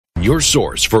Your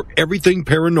source for everything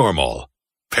paranormal.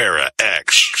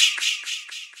 Para-X.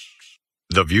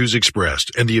 The views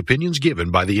expressed and the opinions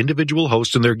given by the individual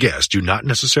host and their guests do not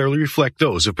necessarily reflect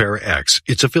those of Para-X,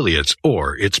 its affiliates,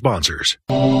 or its sponsors.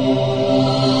 Merry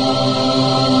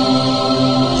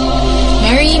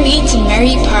meet and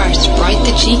merry part, bright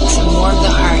the cheeks and warm the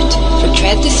heart. For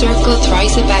tread the circle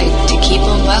thrice about, to keep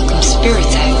unwelcome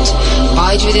spirits out.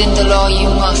 Bide within the law you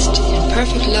must, in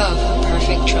perfect love and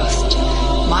perfect trust.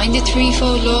 Mind the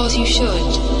threefold laws you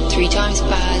should, 3 times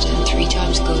bad and 3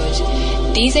 times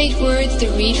good. These 8 words the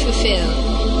read fulfill,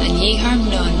 and ye harm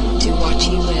none, do what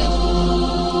ye will.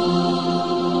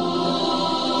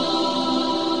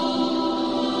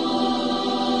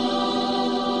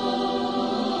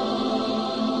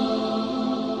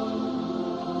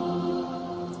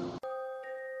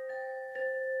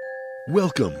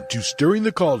 Welcome to Stirring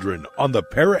the Cauldron on the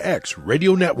Para-X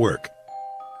Radio Network.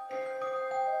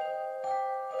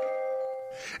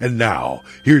 And now,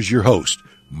 here's your host,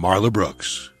 Marla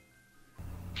Brooks.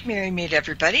 Merry meet,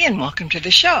 everybody, and welcome to the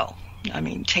show.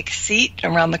 Take a seat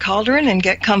around the cauldron and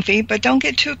get comfy, but don't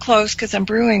get too close because I'm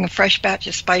brewing a fresh batch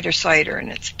of spider cider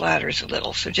and it splatters a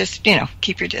little, so just,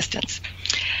 keep your distance.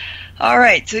 All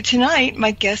right, so tonight my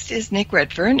guest is Nick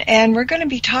Redfern, and we're going to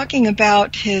be talking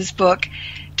about his book,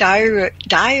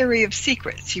 Diary of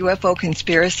Secrets, UFO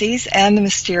Conspiracies, and the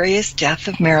Mysterious Death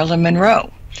of Marilyn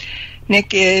Monroe.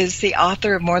 Nick is the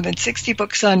author of more than 60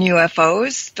 books on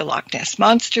UFOs, the Loch Ness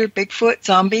Monster, Bigfoot,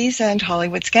 zombies, and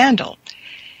Hollywood Scandal.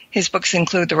 His books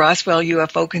include the Roswell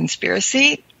UFO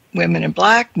Conspiracy, Women in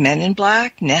Black, Men in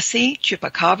Black, Nessie,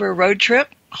 Chupacabra Road Trip,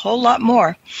 a whole lot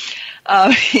more.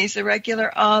 He's a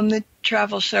regular on the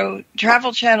Travel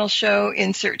Channel show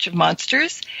In Search of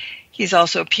Monsters. He's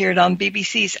also appeared on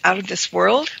BBC's Out of This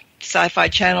World, Sci-Fi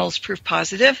Channel's Proof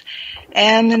Positive,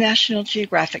 and the National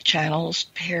Geographic Channel's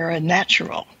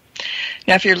Paranatural.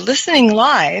 Now, if you're listening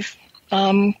live,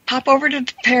 pop over to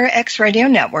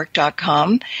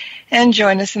ParaXRadioNetwork.com and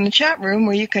join us in the chat room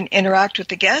where you can interact with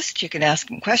the guest, you can ask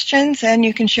them questions, and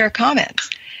you can share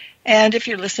comments. And if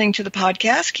you're listening to the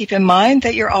podcast, keep in mind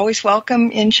that you're always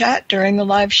welcome in chat during the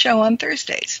live show on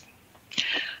Thursdays.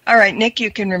 All right, Nick,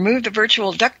 you can remove the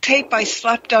virtual duct tape I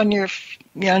slapped on your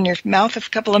mouth a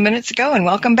couple of minutes ago, and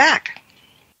welcome back.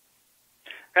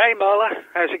 Hey, Marla.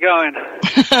 How's it going?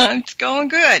 It's going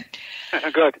good.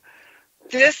 Good.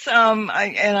 This,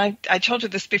 I told you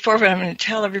this before, but I'm going to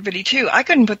tell everybody too. I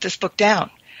couldn't put this book down.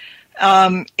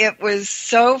 It was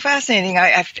so fascinating.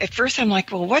 At first I'm like,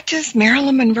 well, what does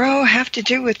Marilyn Monroe have to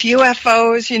do with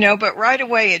UFOs? But right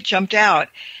away it jumped out.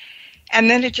 And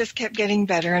then it just kept getting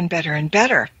better and better and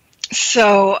better.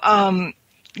 So,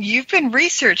 you've been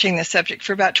researching the subject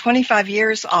for about 25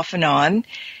 years off and on,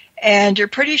 and you're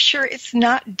pretty sure it's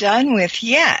not done with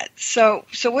yet. So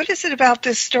what is it about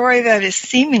this story that is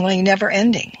seemingly never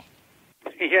ending?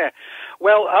 Yeah.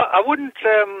 Well, I wouldn't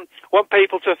want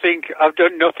people to think I've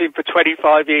done nothing for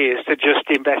 25 years to just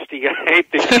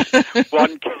investigate this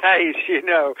one case,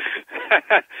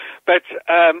 But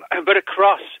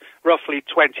across roughly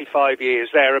 25 years,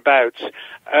 thereabouts,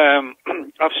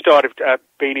 I've started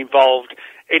being involved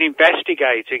in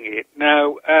investigating it.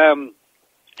 Now,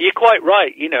 you're quite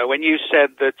right, when you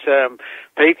said that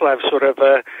people have sort of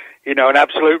an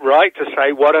absolute right to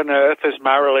say, what on earth has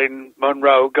Marilyn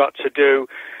Monroe got to do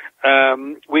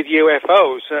with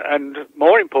UFOs? And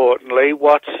more importantly,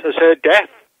 what has her death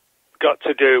got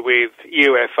to do with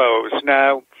UFOs?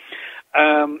 Now,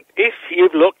 if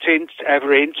you've looked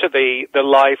ever into the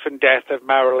life and death of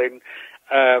Marilyn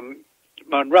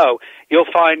Monroe, you'll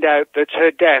find out that her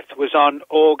death was on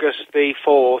August the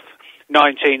 4th,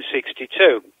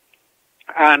 1962.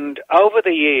 And over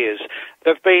the years,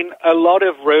 there have been a lot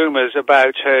of rumors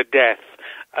about her death.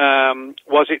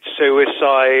 Was it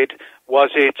suicide?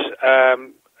 Was it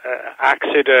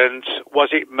accident? Was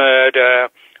it murder?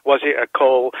 Was it a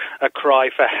cry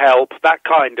for help? That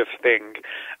kind of thing.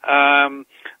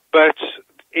 But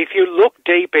if you look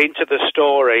deep into the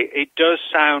story, it does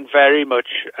sound very much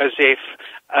as if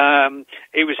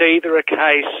it was either a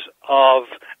case of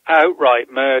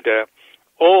outright murder,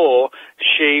 or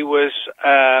she was,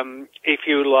 if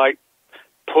you like,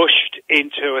 pushed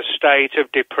into a state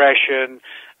of depression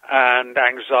and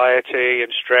anxiety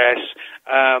and stress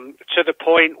to the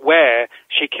point where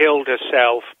she killed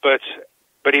herself. But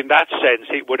in that sense,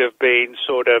 it would have been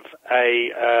sort of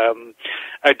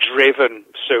a driven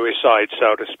suicide,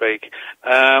 so to speak.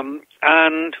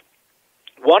 And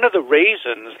one of the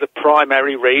reasons, the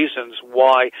primary reasons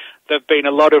why there have been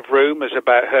a lot of rumors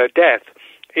about her death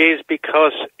is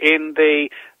because in the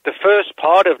first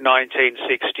part of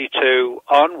 1962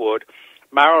 onward,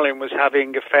 Marilyn was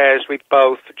having affairs with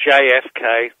both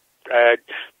JFK,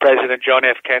 President John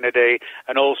F. Kennedy,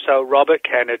 and also Robert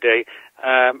Kennedy,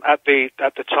 at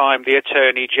the time the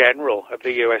Attorney General of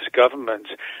the U.S. government.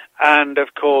 And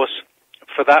of course,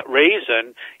 for that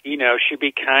reason, she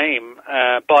became,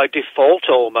 by default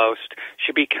almost,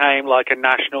 she became like a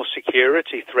national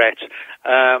security threat,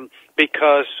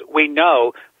 because we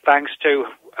know, thanks to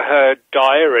her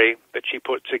diary that she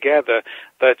put together,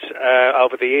 that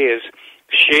over the years,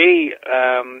 she,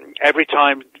 every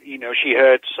time, she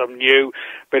heard some new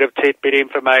bit of tidbit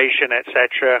information,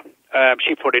 etc.,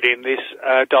 she put it in this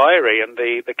diary, and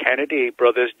the Kennedy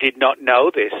brothers did not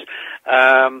know this.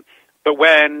 But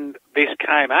when this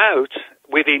came out,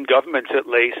 within government at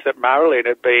least, that Marilyn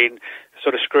had been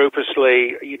sort of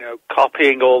scrupulously,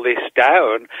 copying all this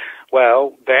down,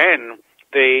 well, then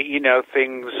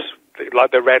things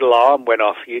like the red alarm went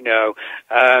off,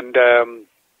 and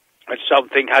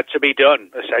something had to be done,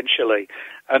 essentially.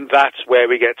 And that's where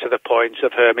we get to the point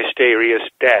of her mysterious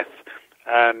death.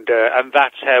 And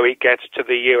that's how it gets to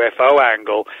the UFO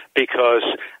angle, because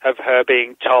of her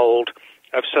being told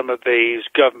of some of these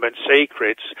government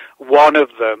secrets, one of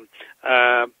them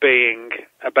being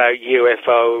about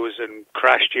UFOs and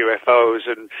crashed UFOs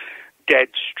and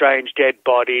strange dead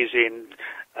bodies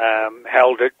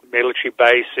held at military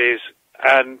bases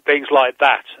and things like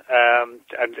that.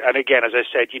 And again, as I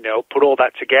said, put all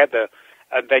that together,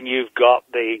 and then you've got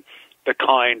the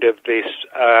kind of this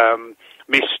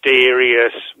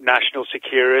mysterious national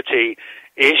security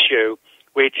issue,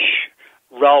 which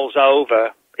rolls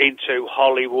over into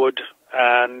Hollywood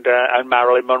and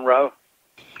Marilyn Monroe.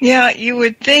 Yeah, you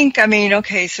would think,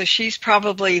 okay, so she's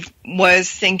probably was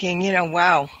thinking,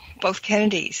 wow, both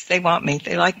Kennedys, they want me,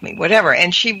 they like me, whatever.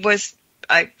 And she was,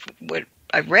 I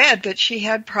read that she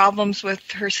had problems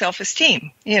with her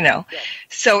self-esteem, Yeah.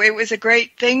 So it was a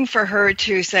great thing for her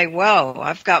to say, well,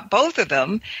 I've got both of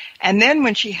them. And then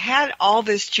when she had all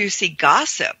this juicy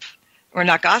gossip, or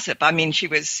not gossip, she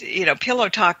was, pillow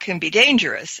talk can be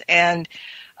dangerous. And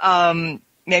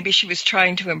maybe she was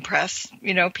trying to impress,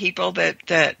 people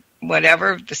that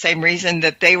whatever, the same reason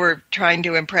that they were trying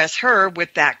to impress her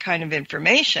with that kind of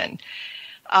information.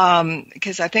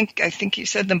 Because I think you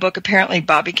said in the book, apparently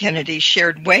Bobby Kennedy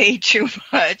shared way too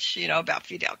much, about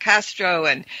Fidel Castro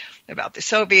and about the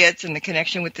Soviets and the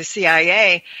connection with the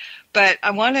CIA. But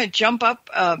I want to jump up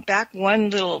back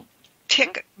one little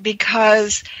tick,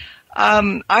 because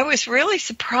I was really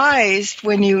surprised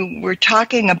when you were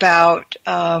talking about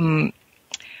a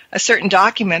certain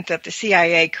document that the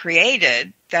CIA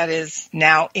created that is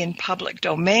now in public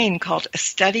domain called A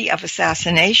Study of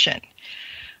Assassination.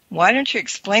 Why don't you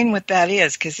explain what that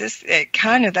is? Because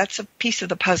that's a piece of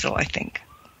the puzzle, I think.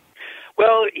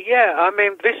 Well, yeah,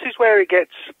 this is where it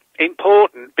gets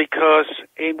important, because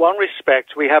in one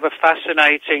respect we have a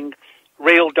fascinating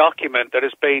real document that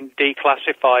has been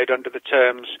declassified under the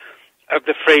terms of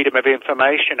the Freedom of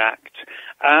Information Act,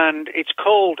 and it's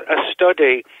called A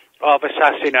Study of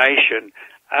Assassination,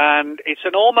 and it's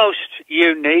an almost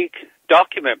unique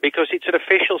document because it's an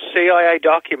official CIA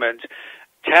document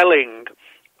telling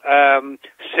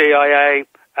CIA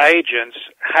agents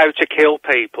how to kill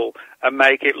people and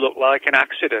make it look like an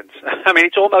accident.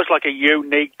 It's almost like a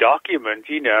unique document,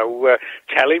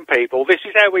 telling people this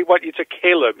is how we want you to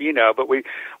kill them, but we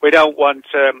don't want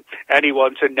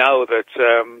anyone to know that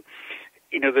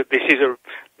that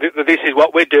this is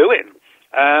what we're doing.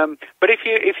 But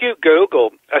if you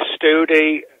Google a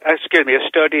study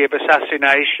of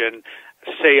assassination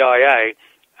CIA,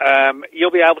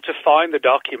 you'll be able to find the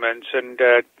document and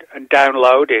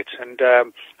download it, and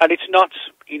it's not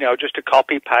just a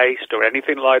copy paste or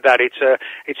anything like that. It's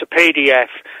a PDF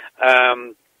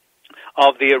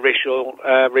of the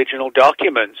original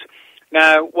document.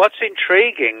 Now, what's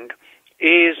intriguing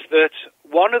is that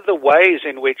one of the ways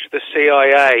in which the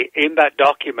CIA, in that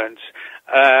document,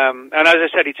 and as I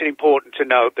said, it's important to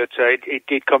note that it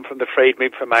did come from the Freedom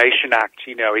of Information Act.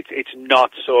 It's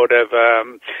not sort of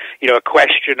a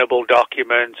questionable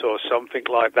document or something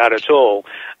like that at all.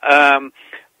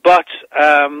 But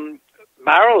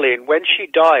Marilyn, when she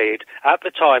died, at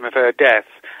the time of her death,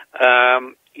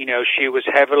 she was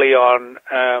heavily on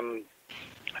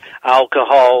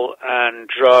alcohol and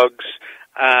drugs,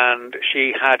 and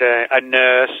she had a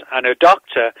nurse and a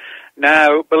doctor.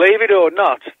 Now, believe it or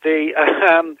not, the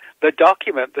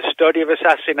document, the Study of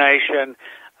Assassination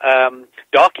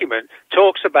document,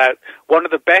 talks about one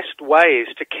of the best ways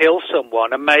to kill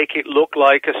someone and make it look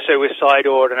like a suicide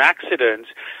or an accident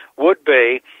would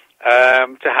be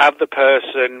to have the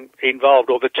person involved,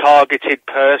 or the targeted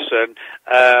person,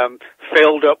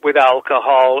 filled up with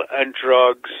alcohol and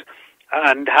drugs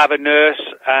and have a nurse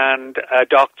and a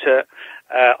doctor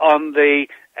on the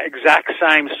exact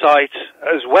same site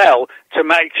as well to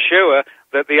make sure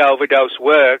that the overdose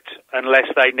worked, unless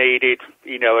they needed,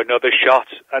 another shot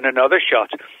and another shot.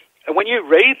 And when you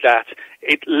read that,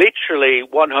 it literally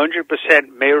 100%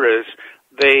 mirrors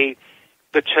the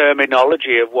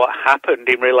terminology of what happened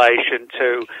in relation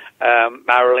to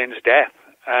Marilyn's death.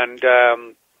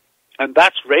 And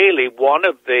that's really one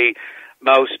of the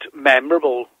most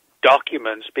memorable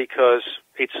documents, because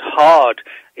it's hard,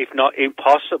 if not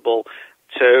impossible,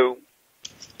 to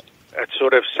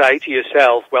sort of say to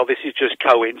yourself, well, this is just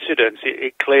coincidence.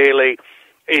 It clearly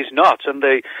is not. And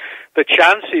the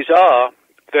chances are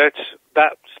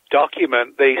that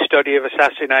document, the study of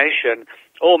assassination,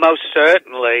 almost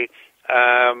certainly,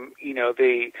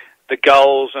 the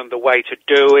goals and the way to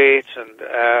do it,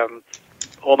 and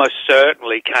almost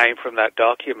certainly came from that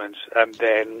document. And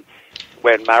then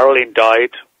when Marilyn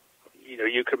died,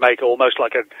 you could make almost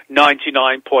like a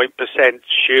 99%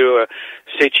 sure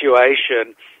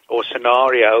situation or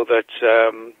scenario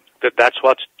that's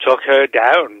what took her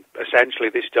down, essentially,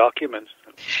 this document.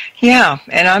 Yeah,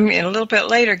 and I'm a little bit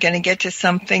later going to get to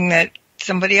something that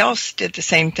somebody else did the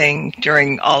same thing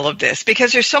during all of this,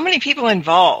 because there's so many people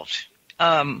involved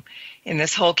in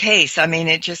this whole case. I mean,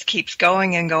 it just keeps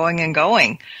going and going and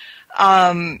going.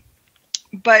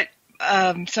 But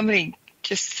somebody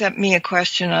just sent me a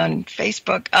question on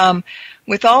Facebook.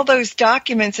 With all those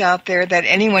documents out there that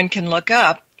anyone can look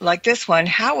up, like this one,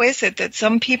 how is it that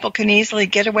some people can easily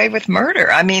get away with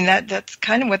murder? I mean, that's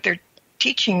kind of what they're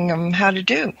teaching them how to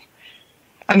do.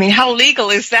 I mean, how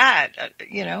legal is that,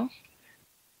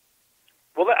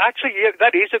 Well, actually,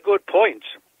 that is a good point.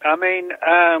 I mean,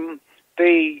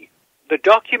 the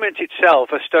document itself,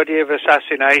 a study of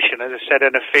assassination, as I said,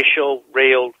 an official,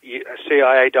 real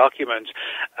CIA document,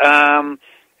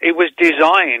 it was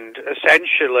designed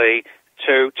essentially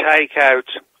to take out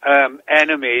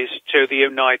enemies to the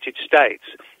United States.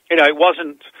 It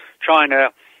wasn't trying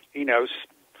to,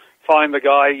 find the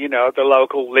guy, at the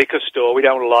local liquor store. We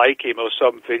don't like him or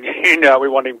something. We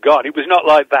want him gone. It was not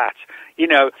like that.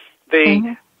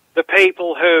 The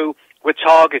people who were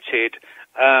targeted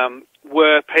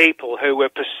were people who were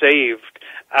perceived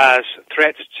as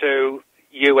threats to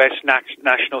U.S.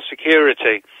 national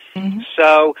security. Mm-hmm.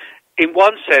 So, in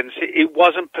one sense, it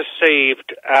wasn't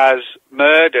perceived as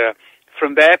murder.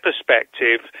 From their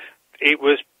perspective,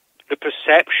 the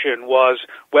perception was,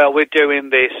 well, we're doing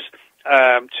this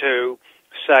to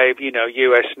save,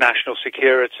 U.S. national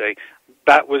security.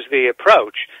 That was the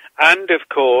approach. And, of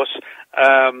course,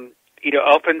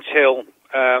 up until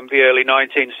the early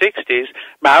 1960s,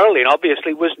 Marilyn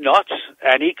obviously was not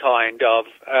any kind of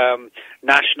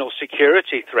national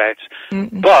security threat.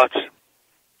 Mm-mm. But,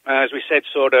 as we said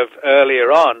sort of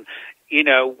earlier on,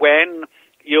 when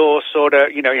you're sort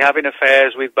of, you're having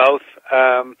affairs with both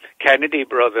Kennedy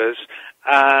brothers,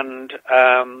 and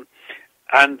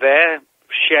they're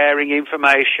sharing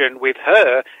information with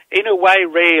her in a way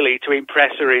really to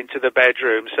impress her into the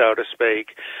bedroom, so to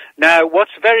speak. Now,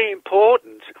 what's very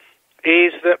important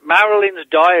is that Marilyn's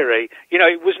diary,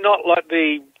 it was not like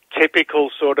the typical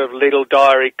sort of little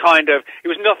diary kind of, it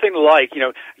was nothing like,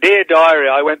 dear diary,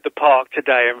 I went to the park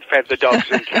today and fed the dogs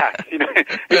and cats.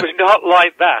 It was not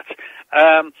like that.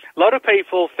 A lot of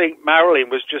people think Marilyn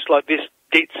was just like this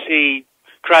ditzy,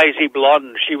 crazy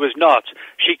blonde. She was not.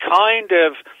 She kind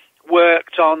of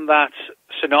worked on that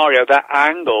scenario, that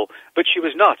angle, but she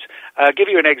was not. I'll give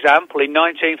you an example. In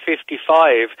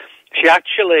 1955, she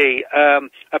actually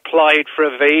applied for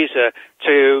a visa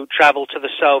to travel to the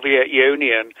Soviet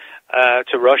Union,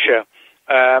 to Russia,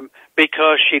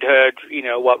 because she'd heard,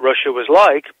 what Russia was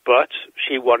like, but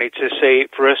she wanted to see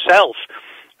it for herself.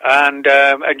 And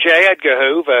J. Edgar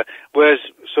Hoover was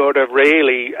sort of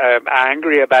really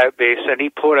angry about this, and he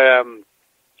put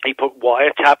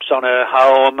wiretaps on her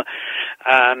home,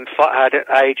 and had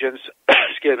agents,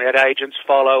 had agents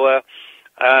follow her.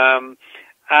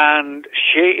 And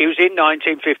it was in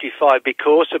 1955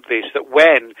 because of this that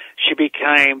when she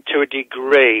became, to a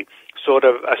degree, sort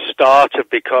of a start of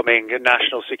becoming a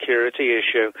national security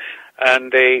issue.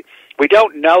 And we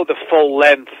don't know the full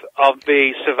length of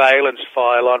the surveillance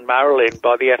file on Marilyn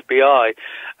by the FBI.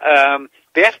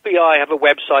 The FBI have a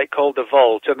website called The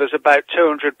Vault, and there's about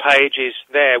 200 pages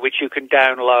there which you can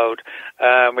download,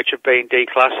 which have been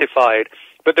declassified.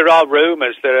 But there are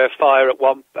rumours that a file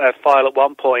at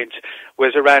one point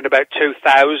was around about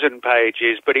 2,000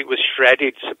 pages, but it was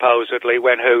shredded supposedly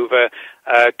when Hoover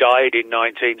died in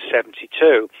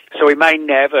 1972. So we may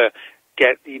never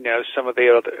get, some of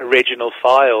the other original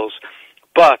files.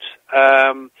 But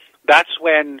that's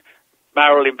when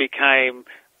Marilyn became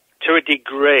to a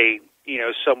degree,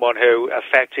 someone who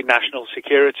affected national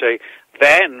security.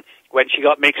 Then, when she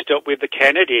got mixed up with the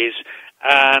Kennedys,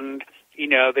 and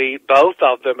both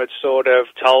of them had sort of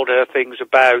told her things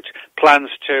about plans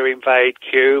to invade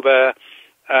Cuba,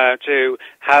 to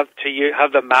have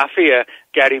the mafia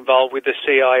get involved with the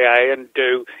CIA and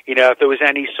do, if there was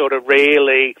any sort of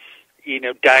really,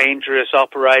 dangerous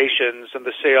operations and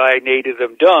the CIA needed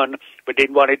them done but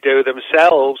didn't want to do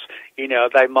themselves,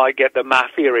 they might get the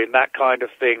mafia in, that kind of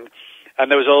thing. And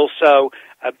there was also,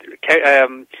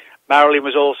 Marilyn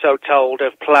was also told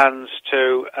of plans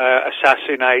to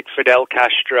assassinate Fidel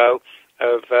Castro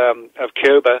of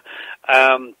Cuba.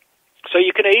 So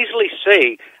you can easily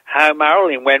see how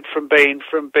Marilyn went from being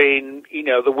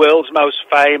the world's most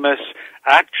famous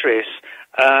actress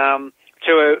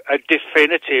to a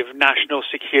definitive national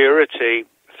security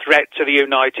threat to the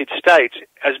United States,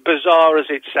 as bizarre as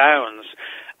it sounds.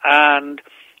 And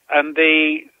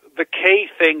the key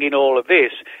thing in all of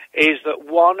this is that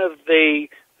one of the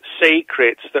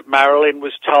secrets that Marilyn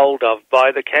was told of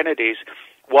by the Kennedys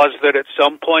was that at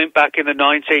some point back in the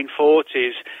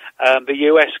 1940s, the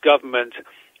U.S. government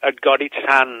had got its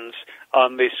hands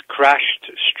on this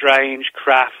crashed, strange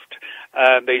craft,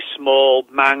 these small,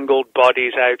 mangled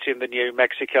bodies out in the New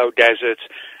Mexico desert,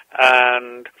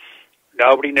 and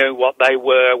nobody knew what they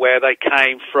were, where they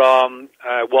came from,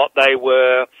 what they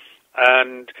were,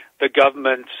 and the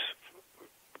government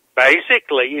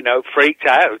basically, freaked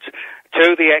out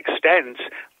to the extent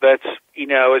that,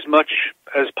 as much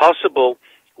as possible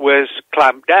was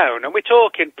clamped down. And we're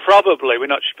talking probably, we're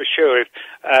not for sure,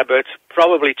 but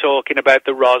probably talking about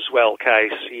the Roswell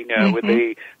case, with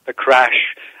the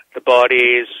crash, the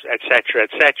bodies, etc.,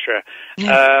 etc.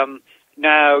 Yeah.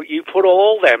 Now, you put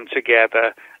all them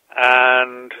together,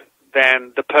 and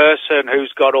then the person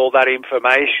who's got all that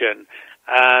information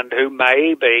and who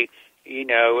may be,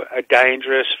 a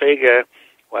dangerous figure,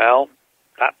 well,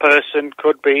 that person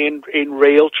could be in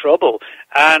real trouble.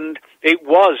 And it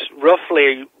was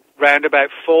roughly round about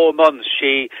 4 months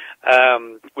she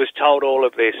was told all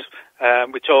of this.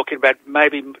 We're talking about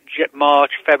maybe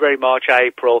February, March,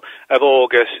 April of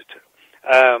August.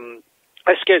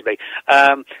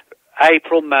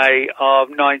 April, May of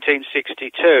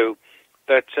 1962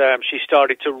 that she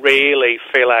started to really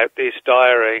fill out this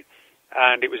diary.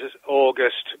 And it was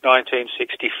August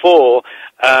 1964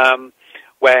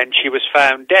 when she was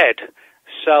found dead.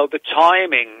 So the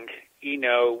timing,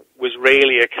 was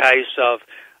really a case of,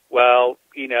 well,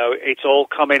 it's all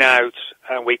coming out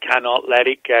and we cannot let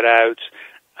it get out,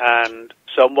 and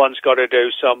someone's got to do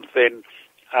something,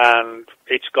 and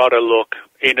it's got to look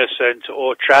innocent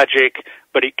or tragic,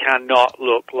 but it cannot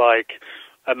look like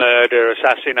a murder,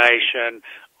 assassination,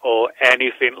 or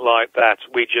anything like that.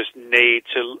 We just need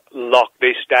to lock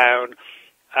this down,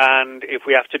 and if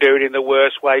we have to do it in the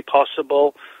worst way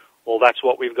possible, well, that's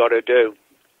what we've got to do.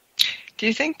 Do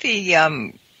you think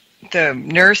the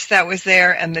nurse that was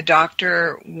there and the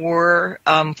doctor were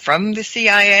from the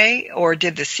CIA, or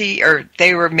or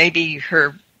they were maybe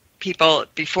her people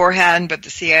beforehand, but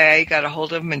the CIA got a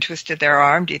hold of them and twisted their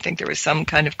arm? Do you think there was some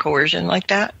kind of coercion like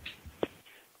that?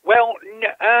 Well,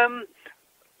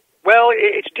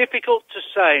 it's difficult to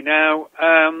say now.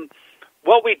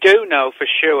 What we do know for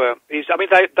sure is,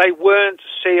 they weren't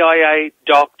CIA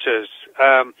doctors.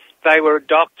 They were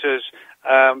doctors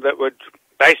that were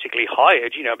basically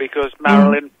hired, because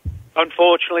Marilyn,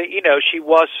 unfortunately, she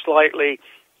was slightly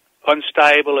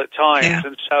unstable at times,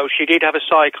 and so she did have a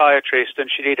psychiatrist and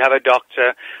she did have a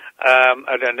doctor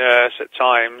and a nurse at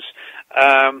times.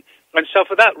 And so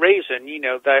for that reason,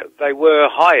 they were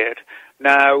hired.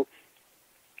 Now,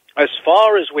 as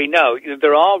far as we know,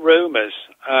 there are rumors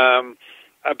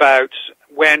about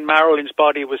when Marilyn's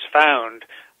body was found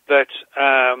that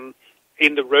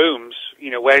in the rooms,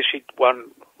 where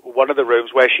one of the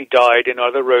rooms where she died, in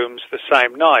other rooms the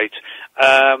same night,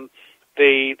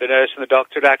 the nurse and the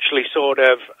doctor had actually sort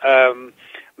of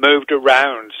moved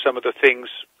around some of the things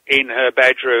in her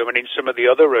bedroom and in some of the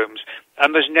other rooms,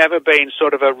 and there's never been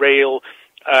sort of a real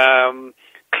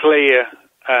clear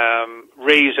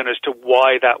reason as to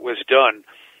why that was done,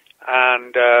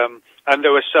 and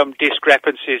there were some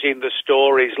discrepancies in the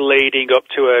stories leading up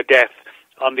to her death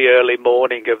on the early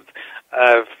morning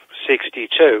of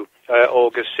 62,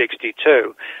 August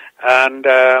 62, and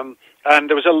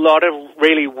there was a lot of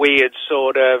really weird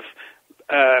sort of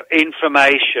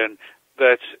information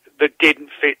that didn't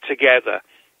fit together.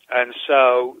 And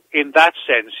so, in that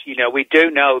sense, we do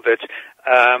know that,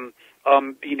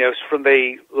 from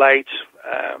the late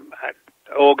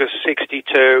August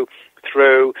 62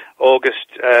 through August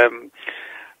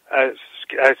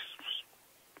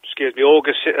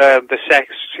August the 2nd.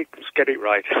 Let's get it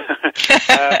right.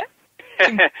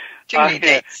 Too many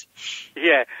dates.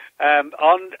 Yeah,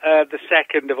 on the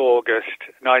 2nd of August,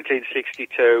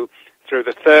 1962, through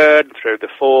the 3rd, through the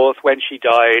 4th, when she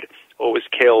died or was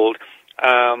killed,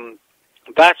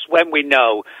 that's when we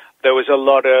know there was a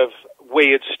lot of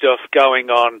weird stuff going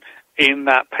on in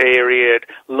that period,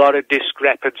 a lot of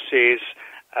discrepancies.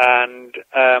 And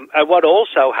what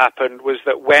also happened was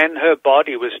that when her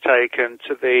body was taken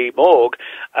to the morgue,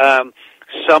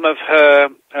 some of her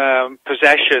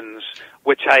possessions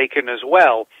were taken as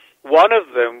well. One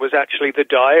of them was actually the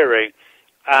diary,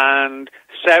 and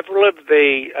several of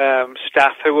the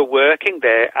staff who were working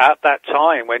there at that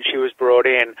time when she was brought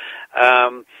in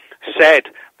said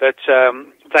that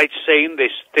they'd seen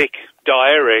this thick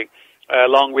diary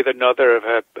along with another of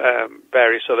her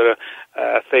various other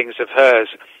things of hers.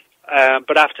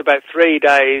 But after about 3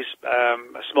 days,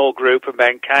 a small group of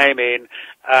men came in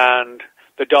and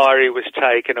the diary was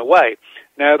taken away.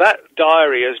 Now, that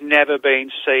diary has never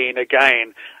been seen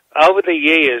again. Over the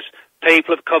years,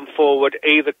 people have come forward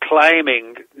either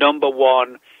claiming, number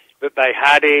one, that they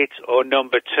had it, or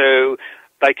number two,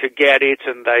 they could get it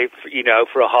and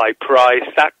for a high price,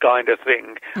 that kind of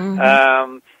thing.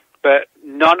 Mm-hmm. But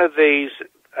none of these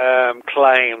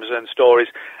claims and stories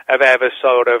have ever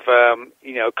sort of,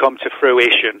 come to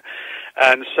fruition.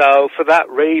 And so for that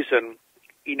reason,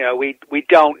 we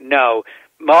don't know.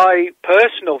 My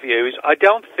personal view is I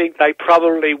don't think they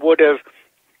probably would have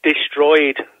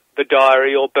destroyed the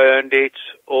diary or burned it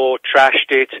or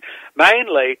trashed it,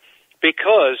 mainly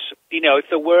because, if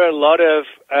there were a lot of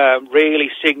really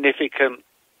significant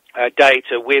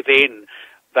data within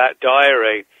that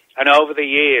diary, and over the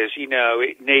years,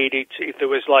 it needed, if there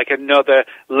was like another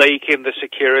leak in the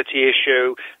security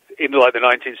issue in like the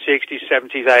 1960s,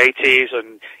 70s, 80s,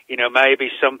 and, maybe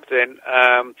something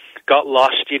got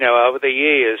lost, over the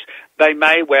years, they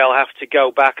may well have to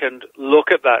go back and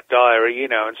look at that diary,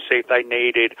 and see if they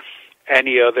needed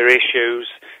any other issues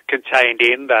contained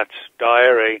in that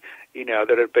diary,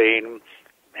 that had been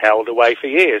held away for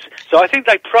years. So I think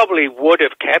they probably would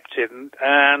have kept it,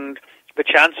 and the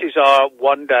chances are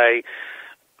one day,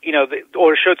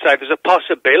 or I should say there's a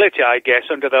possibility, I guess,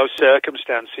 under those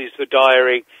circumstances, the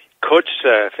diary could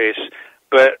surface,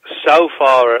 but so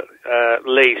far, at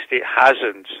least, it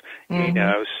hasn't,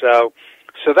 Mm-hmm.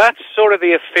 So that's sort of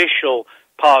the official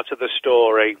part of the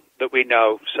story that we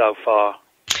know so far.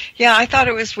 Yeah, I thought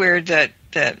it was weird that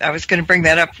I was going to bring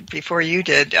that up before you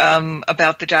did,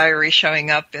 about the diary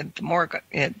showing up at the morgue,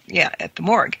 at the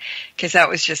morgue, because that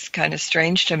was just kind of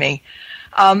strange to me.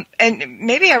 And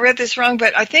maybe I read this wrong,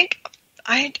 but I think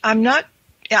I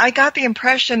got the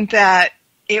impression that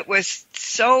it was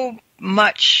so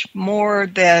much more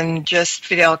than just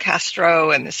Fidel Castro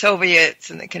and the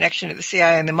Soviets and the connection to the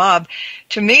CIA and the mob.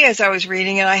 To me, as I was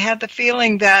reading it, I had the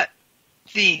feeling that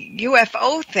the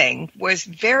UFO thing was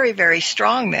very, very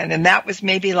strong then, and that was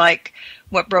maybe like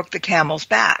what broke the camel's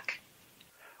back.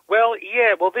 Well,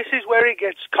 yeah, this is where it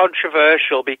gets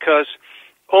controversial, because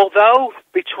although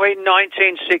between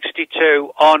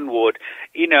 1962 onward,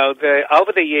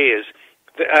 over the years,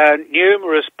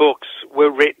 numerous books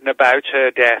were written about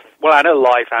her death, and her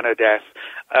life and her death,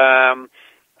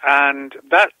 and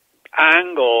that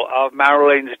angle of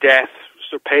Marilyn's death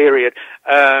period,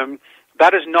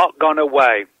 that has not gone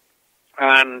away.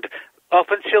 And up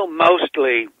until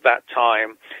mostly that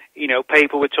time,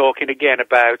 people were talking again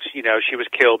about, she was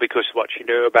killed because of what she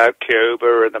knew about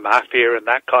Cuba and the mafia and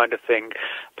that kind of thing.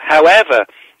 However,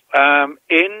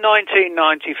 in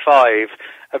 1995,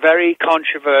 a very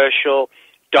controversial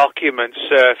document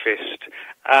surfaced,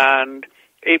 and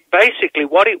it basically,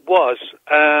 what it was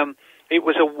a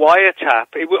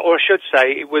wiretap, or I should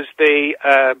say, it was the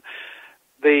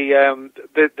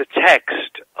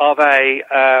text of a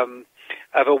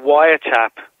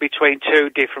wiretap between two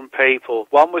different people.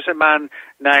 One was a man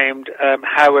named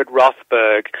Howard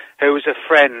Rothberg, who was a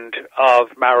friend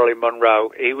of Marilyn Monroe.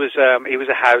 He was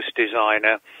a house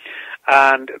designer,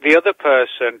 and the other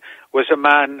person was a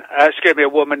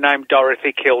woman named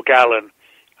Dorothy Kilgallen.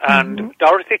 And mm-hmm.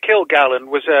 Dorothy Kilgallen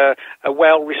was a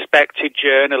well-respected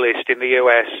journalist in the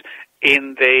U.S.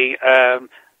 in the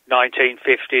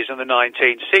 1950s and the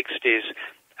 1960s,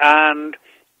 and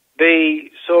the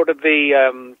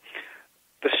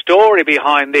story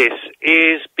behind this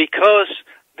is because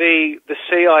the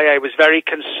CIA was very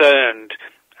concerned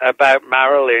about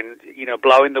Marilyn,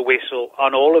 blowing the whistle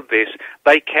on all of this.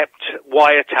 They kept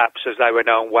wiretaps, as they were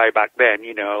known way back then,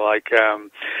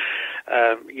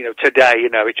 today,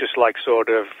 it's just like sort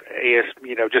of,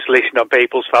 just listening on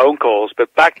people's phone calls.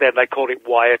 But back then they called it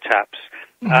wiretaps.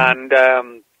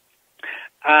 Mm-hmm.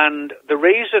 And the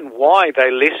reason why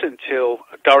they listened to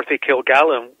Dorothy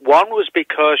Kilgallen, one was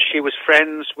because she was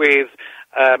friends with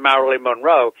Marilyn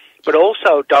Monroe, but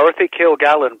also Dorothy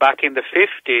Kilgallen back in the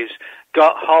 50s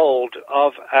got hold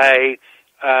of a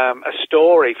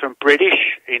story from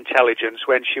British intelligence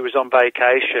when she was on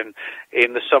vacation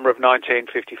in the summer of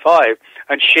 1955,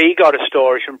 and she got a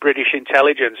story from British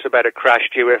intelligence about a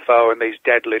crashed UFO and these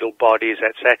dead little bodies,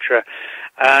 etc.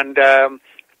 And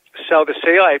so the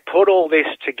CIA put all this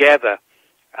together,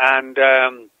 and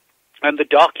the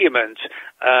document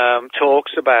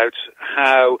talks about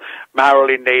how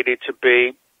Marilyn needed to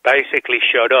be basically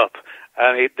shut up.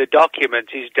 The document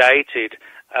is dated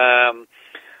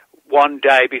one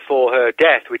day before her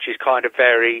death, which is kind of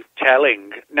very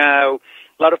telling. Now,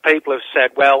 a lot of people have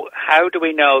said, well, how do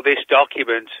we know this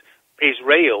document is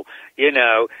real? You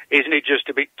know, isn't it just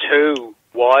a bit too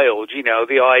wild? You know,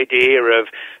 the idea of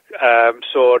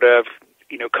sort of,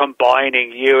 you know,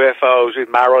 combining UFOs with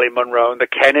Marilyn Monroe and the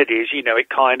Kennedys, you know, it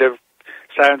kind of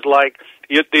sounds like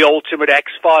the ultimate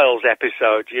X-Files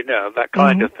episode, you know, that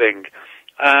kind of thing.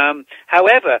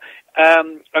 However,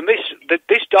 and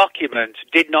this document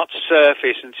did not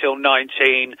surface until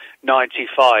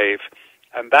 1995,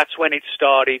 and that's when it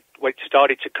started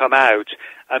to come out,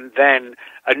 and then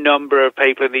a number of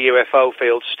people in the UFO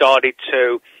field started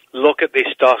to look at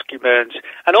this document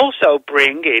and also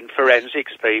bring in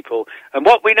forensics people. And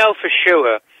what we know for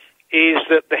sure is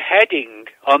that the heading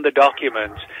on the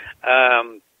document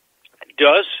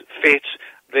does fit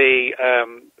the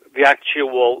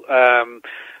actual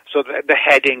so the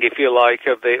heading, if you like,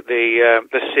 of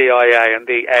the CIA and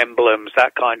the emblems,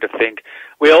 that kind of thing.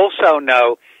 We also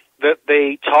know that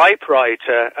the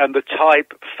typewriter and the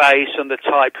typeface and the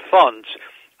type font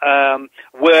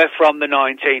were from the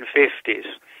 1950s.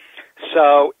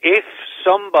 So if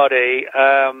somebody,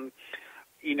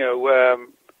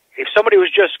 if somebody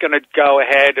was just going to go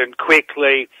ahead and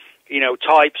quickly, you know,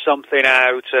 type something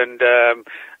out and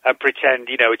pretend,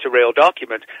 you know, it's a real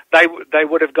document, they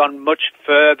would have gone much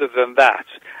further than that.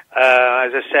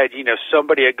 As I said, you know,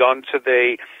 somebody had gone to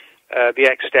the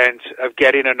extent of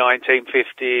getting a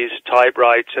 1950s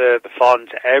typewriter, the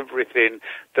font, everything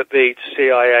that the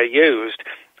CIA used.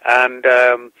 And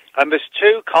there's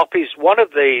two copies. One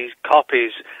of these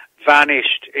copies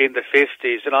vanished in the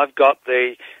 50s, and I've got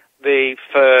the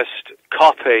first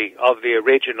copy of the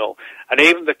original. And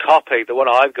even the copy, the one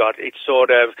I've got, it's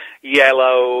sort of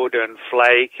yellowed and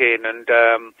flaking, and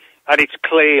it's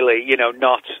clearly, you know,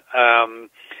 not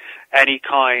any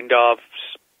kind of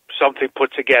something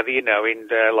put together, you know, in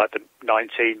like the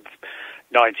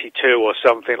 1992 or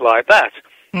something like that.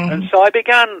 And so I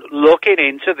began looking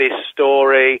into this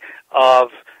story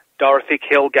of Dorothy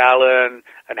Kilgallen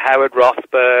and Howard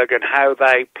Rothberg and how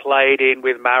they played in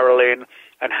with Marilyn,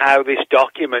 and how this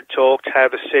document talked how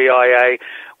the CIA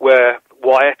were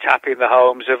wiretapping the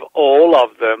homes of all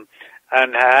of them,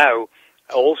 and how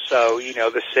also, you know,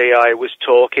 the CIA was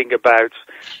talking about,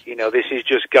 you know, this is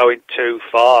just going too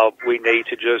far. We need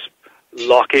to just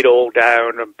lock it all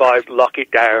down, and by lock it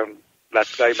down,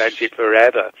 they meant it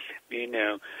forever. You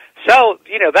know, so,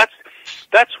 you know, that's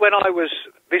when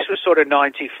this was sort of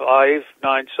 95,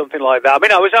 something like that. I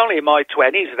mean, I was only in my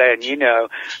 20s then, you know,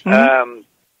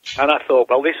 and I thought,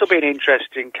 well, this will be an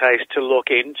interesting case to look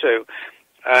into,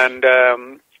 and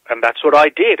that's what I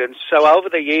did. And so over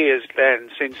the years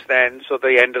since then, so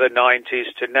the end of the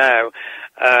 90s to now,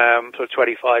 sort of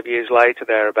 25 years later,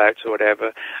 thereabouts or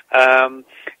whatever,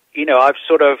 you know, I've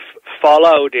sort of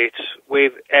followed it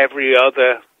with every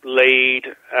other lead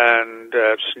and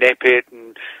snippet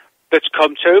and that's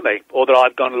come to me, or that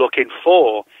I've gone looking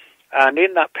for. And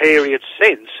in that period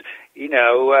since, you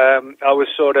know, I was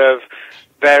sort of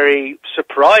very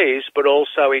surprised, but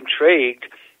also intrigued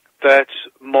that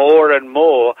more and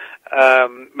more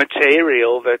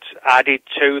material that's added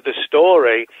to the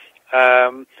story,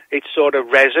 it sort of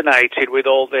resonated with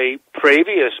all the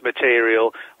previous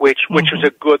material, which was a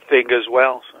good thing as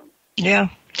well. So. Yeah.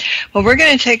 Well, we're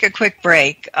going to take a quick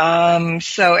break.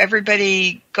 So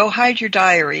everybody go hide your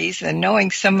diaries, and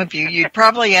knowing some of you, you'd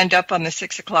probably end up on the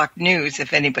 6 o'clock news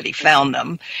if anybody found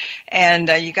them. And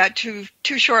you got two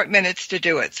short minutes to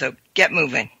do it, so get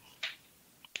moving.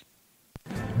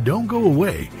 Don't go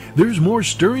away. There's more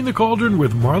Stirring the Cauldron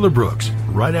with Marla Brooks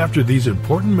right after these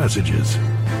important messages.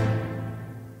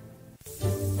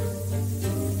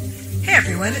 Hey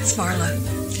everyone, it's Marla.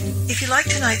 If you like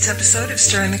tonight's episode of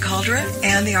Stirring the Cauldron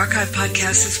and the archive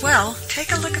podcast as well,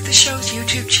 take a look at the show's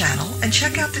YouTube channel and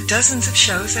check out the dozens of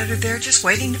shows that are there just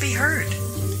waiting to be heard.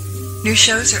 New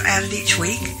shows are added each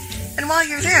week, and while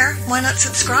you're there, why not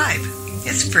subscribe?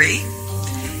 It's free.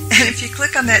 And if you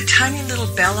click on that tiny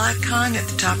little bell icon at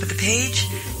the top of the page,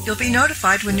 you'll be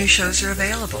notified when new shows are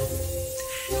available.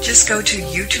 Just go to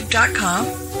youtube.com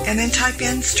and then type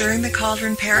in Stirring the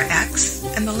Cauldron Para X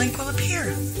and the link will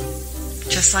appear.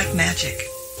 Just like magic.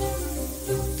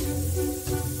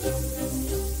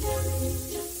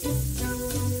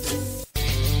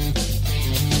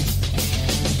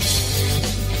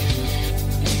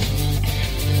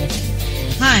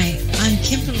 Hi, I'm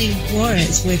Kimberly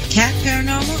Juarez with Cat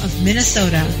Paranormal of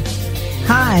Minnesota.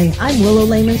 Hi, I'm Willow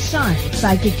Lehman-Shunt,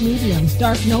 Psychic Medium,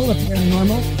 Dark Nola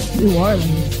Paranormal, New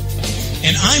Orleans.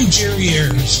 And I'm Jerry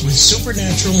Ayers with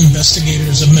Supernatural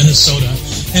Investigators of Minnesota,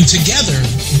 and together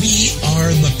we are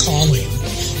The Calling.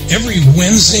 Every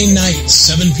Wednesday night,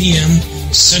 7 p.m.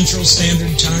 Central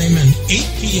Standard Time and 8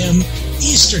 p.m.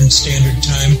 Eastern Standard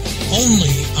Time,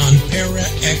 only on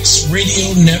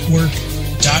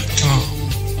ParaXRadioNetwork.com.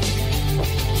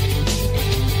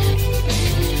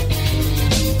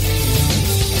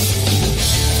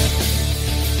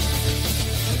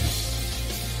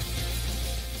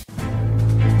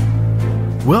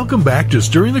 Welcome back to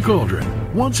Stirring the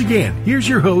Cauldron. Once again, here's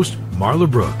your host, Marla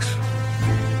Brooks.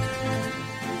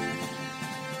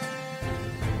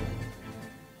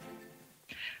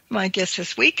 My guest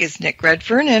this week is Nick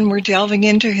Redfern, and we're delving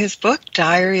into his book,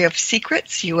 Diary of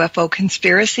Secrets, UFO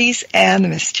Conspiracies, and the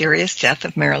Mysterious Death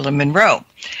of Marilyn Monroe.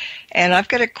 And I've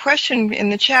got a question in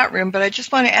the chat room, but I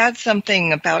just want to add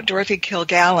something about Dorothy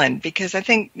Kilgallen, because I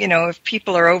think, if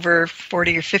people are over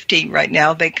 40 or 50 right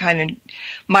now, they kind of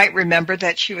might remember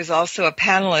that she was also a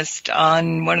panelist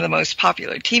on one of the most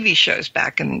popular TV shows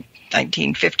back in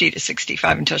 1950 to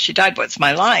 65 until she died, What's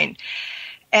My Line?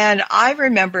 And I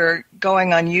remember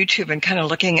going on YouTube and kind of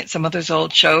looking at some of those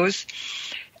old shows.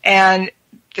 And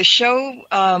the show,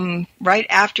 right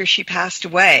after she passed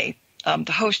away,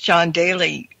 the host, John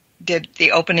Daly, did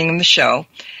the opening of the show,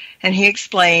 and he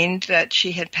explained that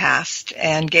she had passed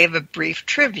and gave a brief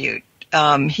tribute.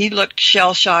 He looked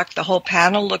shell-shocked. The whole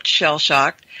panel looked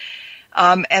shell-shocked.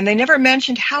 And they never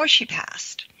mentioned how she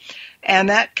passed. And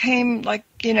that came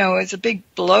as a big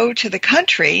blow to the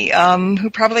country,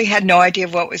 who probably had no idea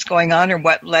of what was going on or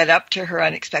what led up to her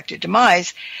unexpected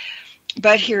demise.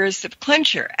 But here's the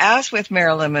clincher. As with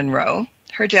Marilyn Monroe,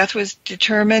 her death was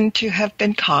determined to have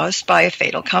been caused by a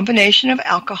fatal combination of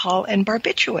alcohol and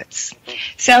barbiturates.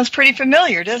 Sounds pretty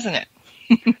familiar, doesn't it?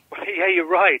 Yeah, you're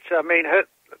right. I mean,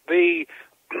 the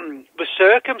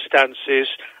circumstances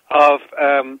of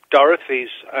Dorothy's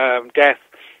death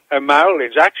and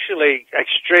Marilyn's actually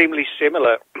extremely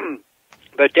similar.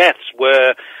 The deaths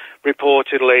were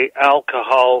reportedly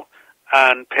alcohol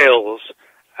and pills.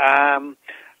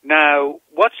 Now,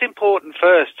 what's important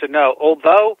first to know,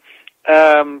 although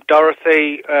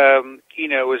Dorothy,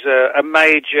 was a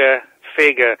major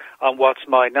figure on What's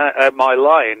My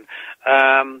Line,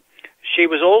 she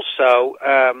was also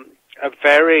a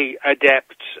very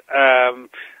adept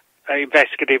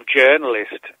investigative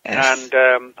journalist. Yes.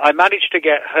 And I managed to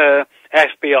get her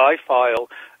FBI file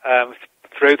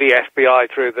through the FBI,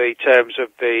 through the terms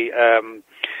of the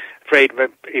Freedom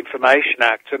of Information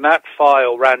Act, and that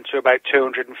file ran to about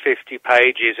 250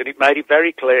 pages, and it made it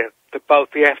very clear that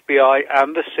both the FBI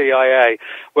and the CIA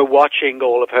were watching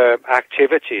all of her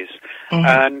activities. Mm-hmm.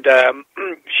 And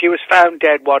she was found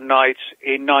dead one night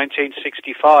in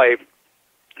 1965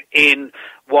 in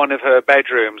one of her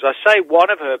bedrooms. I say one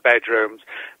of her bedrooms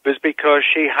was because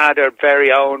she had her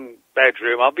very own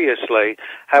bedroom, obviously.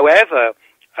 However,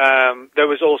 there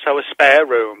was also a spare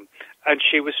room, and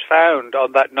she was found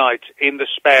on that night in the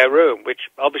spare room, which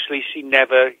obviously she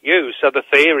never used. So the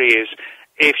theory is,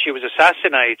 if she was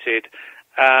assassinated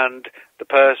and the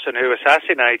person who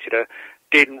assassinated her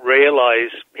didn't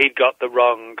realize he'd got the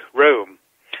wrong room.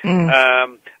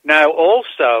 Mm. Now,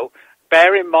 also,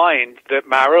 bear in mind that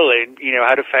Marilyn,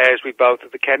 had affairs with both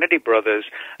of the Kennedy brothers.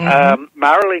 Mm-hmm.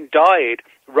 Marilyn died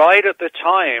right at the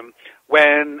time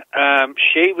when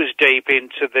she was deep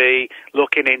into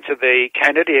looking into the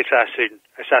Kennedy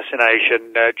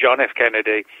assassination, John F.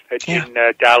 Kennedy in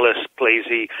Dallas,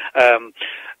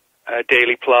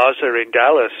 Dealey Plaza in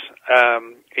Dallas,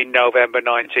 in November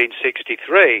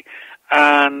 1963.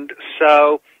 And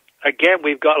so, again,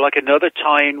 we've got like another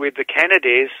tie-in with the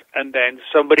Kennedys, and then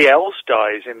somebody else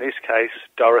dies, in this case,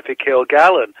 Dorothy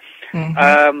Kilgallen.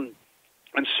 Mm-hmm.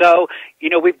 And so,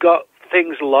 we've got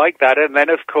things like that. And then,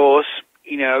 of course,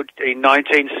 in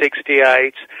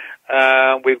 1968,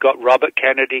 we've got Robert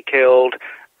Kennedy killed,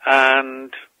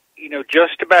 and,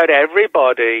 just about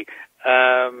everybody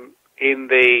in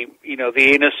the,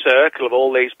 the inner circle of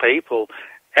all these people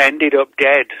ended up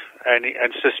dead, and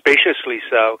suspiciously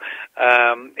so,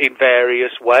 in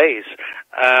various ways.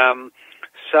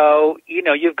 So, you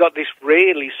know, you've got this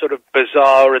really sort of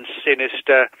bizarre and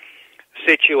sinister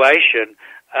situation.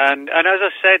 And as I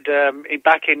said,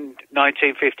 back in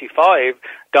 1955,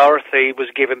 Dorothy was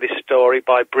given this story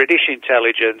by British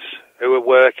intelligence who were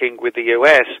working with the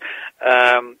US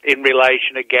in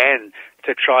relation, again,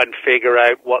 to try and figure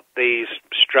out what these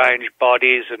strange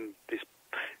bodies and this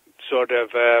sort of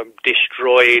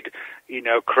destroyed, you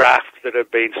know, craft that had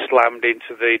been slammed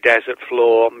into the desert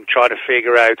floor, and try to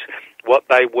figure out what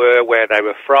they were, where they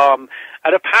were from.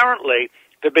 And apparently,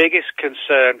 the biggest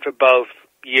concern for both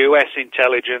US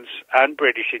intelligence and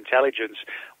British intelligence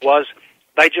was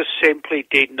they just simply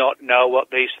did not know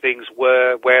what these things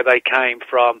were, where they came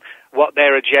from, what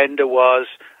their agenda was,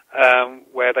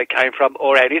 where they came from,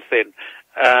 or anything.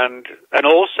 And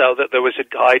also that there was a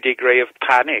high degree of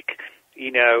panic,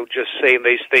 you know, just seeing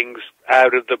these things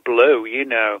out of the blue, you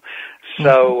know.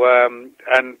 So,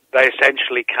 and they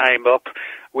essentially came up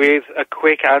with a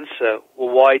quick answer. Well,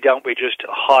 why don't we just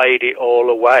hide it all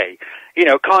away? You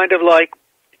know, kind of like,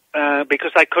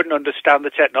 because they couldn't understand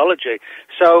the technology.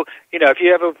 So, you know, if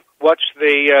you ever watch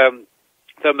the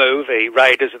movie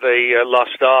Raiders of the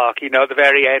Lost Ark, you know, at the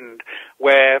very end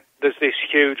where there's this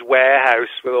huge warehouse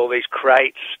with all these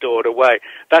crates stored away,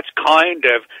 that's kind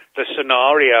of the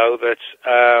scenario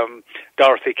that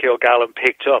Dorothy Kilgallen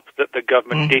picked up, that the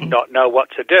government did not know what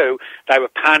to do. They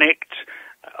were panicked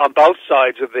on both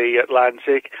sides of the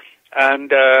Atlantic,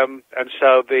 and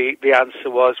so the answer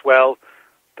was, well,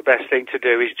 the best thing to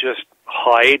do is just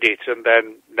hide it, and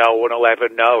then no one will ever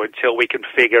know until we can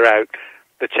figure out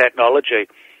the technology.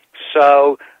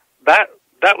 So that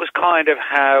was kind of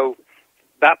how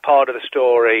that part of the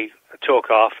story took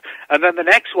off. And then the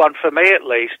next one, for me at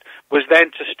least, was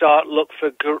then to start look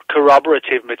for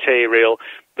corroborative material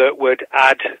that would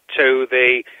add to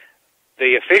the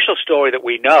official story that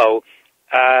we know,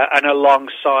 and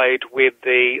alongside with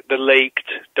the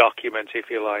leaked document, if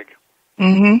you like.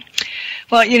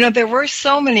 Well, you know, there were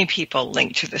so many people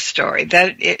linked to the story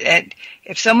that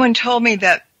if someone told me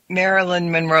that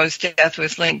Marilyn Monroe's death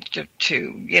was linked to,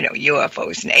 you know,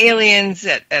 UFOs and aliens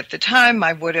at the time,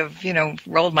 I would have, you know,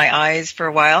 rolled my eyes for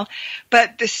a while.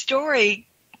 But the story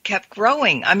kept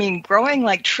growing. I mean, growing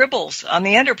like tribbles on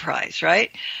the Enterprise,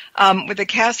 right? With a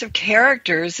cast of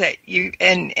characters that you,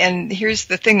 and here's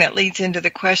the thing that leads into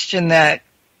the question that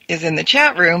is in the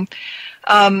chat room.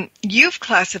 You've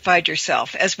classified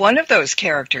yourself as one of those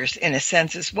characters in a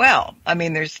sense as well. I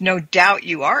mean, there's no doubt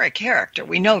you are a character.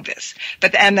 We know this,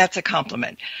 and that's a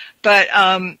compliment. But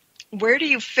where do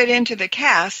you fit into the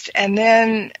cast? And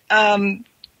then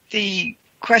the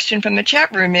question from the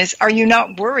chat room is, are you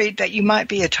not worried that you might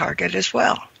be a target as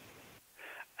well?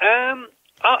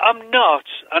 I'm not,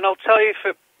 and I'll tell you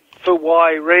for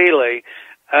why, really.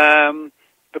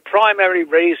 The primary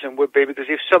reason would be because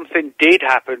if something did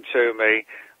happen to me,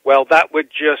 well, that would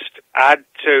just add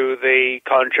to the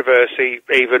controversy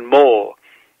even more,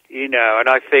 you know. And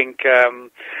I think,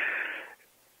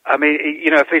 I mean,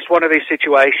 you know, if it's one of these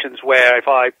situations where if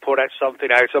I put out something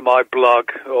out on my blog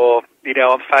or, you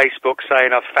know, on Facebook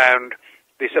saying I've found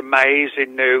this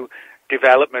amazing new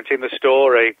development in the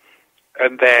story,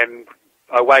 and then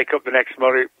I wake up the next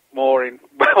morning,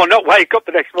 well, not wake up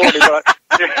the next morning, but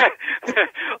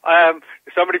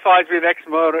somebody finds me the next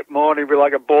morning with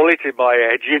like a bullet in my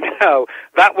head, you know,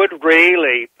 that would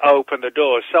really open the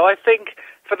doors. So I think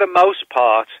for the most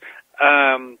part,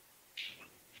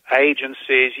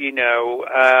 agencies, you know,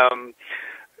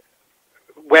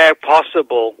 where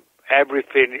possible,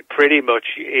 everything pretty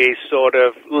much is sort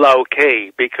of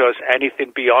low-key, because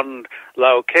anything beyond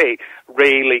low-key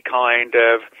really kind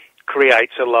of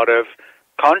creates a lot of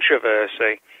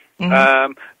controversy.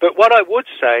 But what I would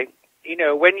say, you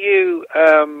know, when you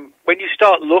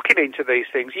start looking into these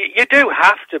things, you do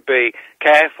have to be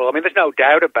careful. I mean, there's no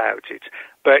doubt about it.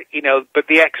 But, you know, but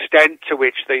the extent to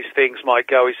which these things might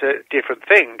go is a different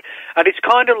thing. And it's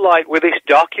kind of like with this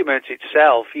document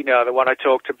itself, you know, the one I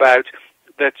talked about,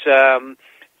 that,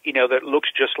 you know, that looks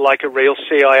just like a real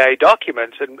CIA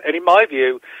document. And in my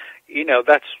view, you know,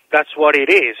 that's what it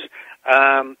is.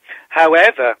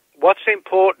 However, what's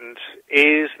important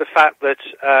is the fact that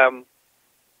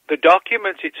the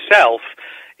document itself,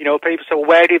 you know, people say, well,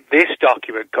 where did this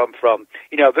document come from?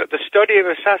 You know, the study of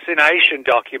assassination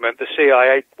document, the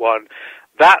CIA one,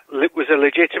 that was a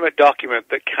legitimate document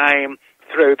that came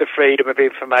through the Freedom of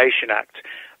Information Act.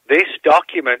 This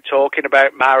document talking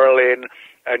about Marilyn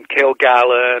and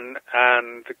Kilgallen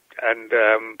and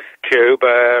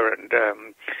Cuba and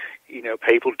you know,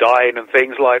 people dying and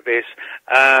things like this.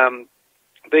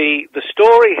 The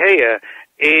story here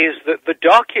is that the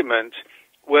document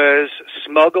was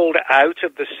smuggled out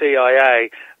of the CIA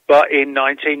but in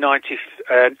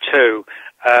 1992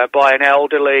 by an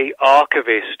elderly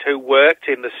archivist who worked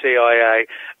in the CIA,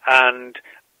 and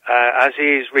as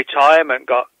his retirement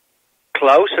got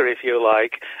closer, if you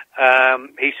like,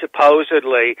 he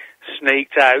supposedly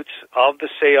sneaked out of the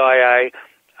CIA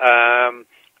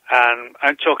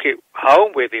and took it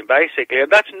home with him, basically. And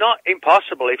that's not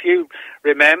impossible. If you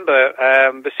remember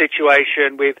the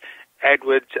situation with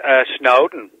Edward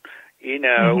Snowden, you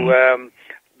know,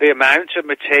 the amount of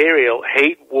material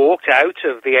he walked out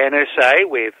of the NSA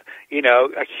with, you know,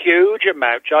 a huge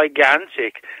amount,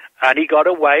 gigantic, and he got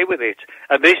away with it.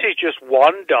 And this is just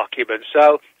one document,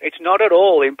 so it's not at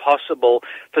all impossible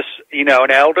for, you know, an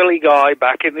elderly guy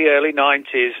back in the early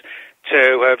 90s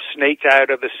to have sneaked out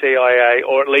of the CIA,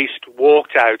 or at least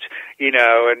walked out, you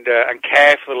know, and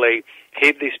carefully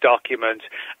hid this document.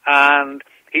 And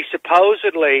he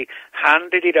supposedly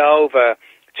handed it over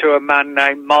to a man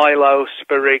named Milo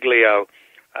Spiriglio.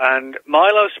 And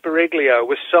Milo Spiriglio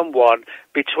was someone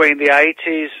between the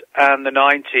 80s and the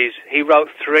 90s. He wrote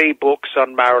 3 books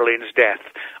on Marilyn's death,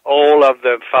 all of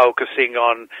them focusing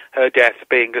on her death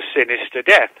being a sinister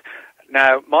death.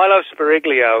 Now, Milo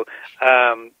Spiriglio,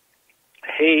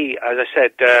 he, as I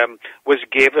said, was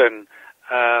given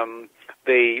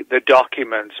the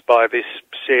documents by this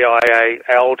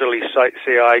elderly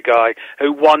CIA guy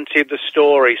who wanted the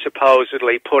story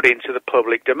supposedly put into the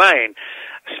public domain.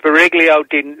 Spiriglio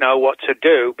didn't know what to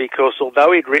do because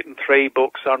although he'd written 3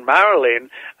 books on Marilyn,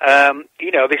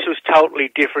 you know, this was totally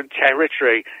different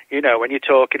territory, you know, when you're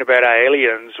talking about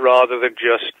aliens rather than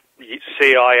just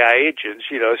CIA agents,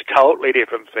 you know, it's a totally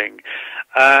different thing.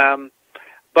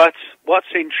 But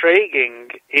what's intriguing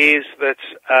is that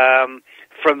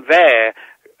from there,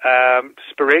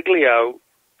 Spiriglio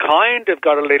kind of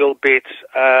got a little bit,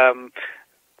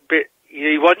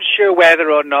 he wasn't sure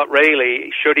whether or not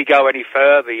really should he go any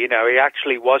further. You know, he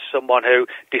actually was someone who,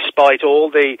 despite all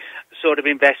the sort of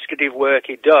investigative work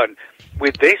he'd done,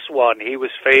 with this one he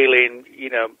was feeling, you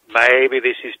know, maybe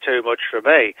this is too much for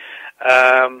me.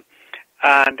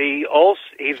 And he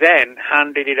then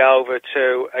handed it over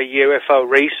to a UFO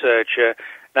researcher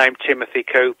named Timothy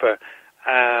Cooper,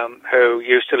 who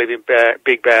used to live in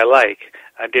Big Bear Lake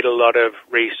and did a lot of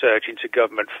research into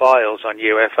government files on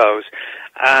UFOs.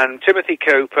 And Timothy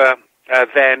Cooper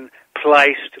then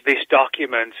placed this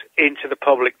document into the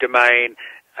public domain,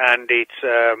 and it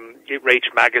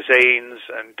reached magazines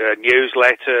and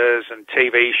newsletters and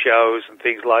TV shows and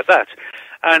things like that.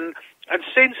 And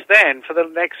since then, for the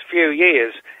next few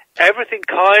years, everything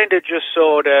kind of just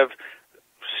sort of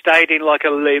stayed in like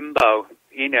a limbo.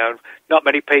 You know, not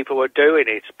many people were doing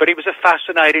it, but it was a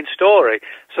fascinating story.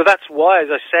 So that's why, as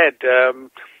I said,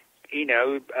 you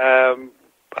know,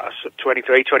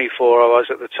 23, 24 I was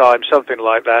at the time, something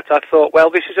like that. I thought, well,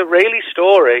 this is a really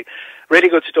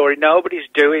good story. Nobody's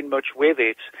doing much with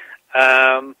it.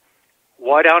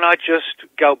 Why don't I just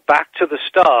go back to the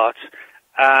start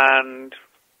and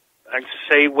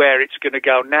see where it's going to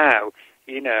go now?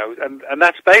 You know, and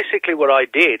that's basically what I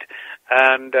did.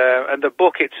 And the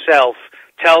book itself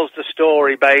tells the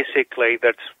story basically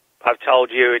that I've told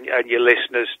you and your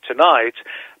listeners tonight,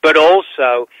 but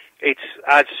also it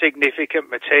adds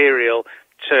significant material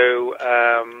to,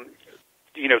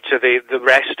 you know, to the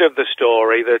rest of the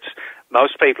story that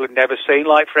most people have never seen.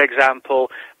 Like, for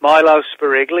example, Milo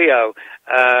Spiriglio,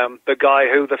 the guy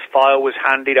who the file was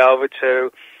handed over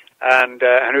to, and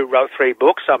who wrote 3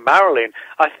 books on Marilyn.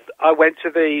 I went to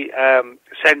the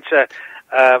center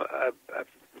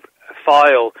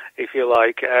file, if you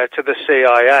like, to the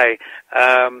CIA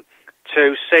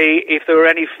to see if there were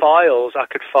any files I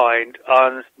could find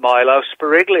on Milo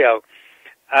Spiriglio.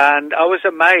 And I was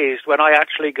amazed when I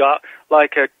actually got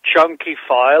like a chunky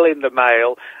file in the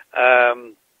mail,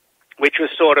 which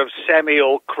was sort of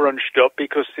all crunched up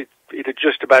because it had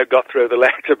just about got through the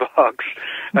letterbox.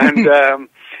 And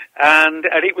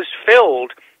it was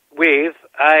filled with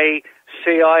a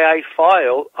CIA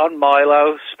file on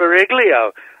Milo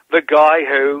Spiriglio, the guy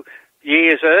who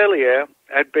years earlier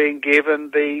had been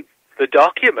given the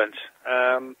document,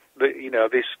 you know,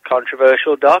 this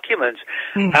controversial document.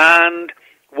 And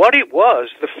what it was,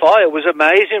 the file was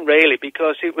amazing, really,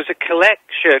 because it was a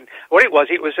collection. What it was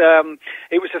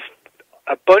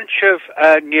a bunch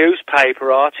of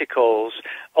newspaper articles,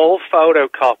 all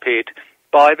photocopied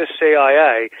by the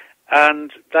CIA,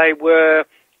 and they were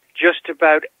just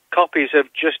about copies of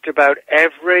just about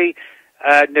every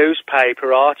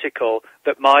newspaper article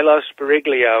that Milo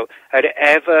Spiriglio had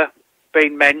ever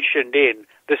been mentioned in.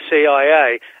 The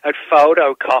CIA had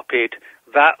photocopied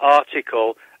that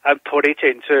article and put it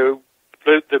into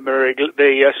the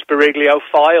Spiriglio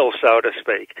file, so to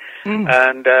speak.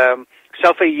 And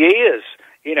So for years,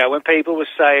 when people were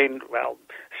saying, well,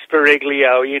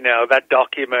 Spiriglio, that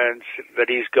document that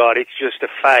he's got, it's just a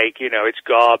fake, it's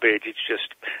garbage, it's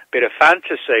just a bit of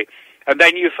fantasy. And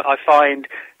then I find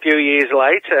a few years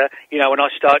later, when I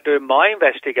start doing my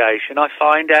investigation, I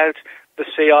find out the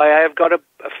CIA have got a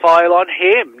file on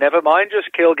him, never mind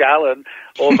just Kilgallen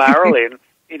or Marilyn,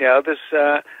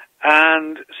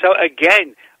 and so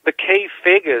again, the key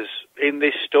figures in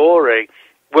this story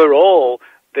were all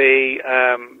the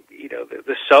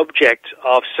subject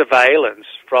of surveillance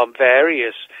from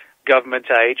various government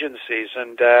agencies,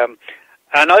 and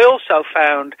I also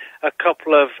found a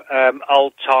couple of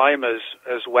old timers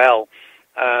as well.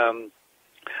 While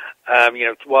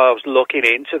I was looking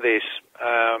into this,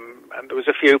 and there was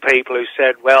a few people who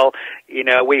said, well,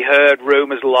 we heard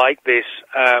rumors like this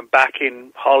back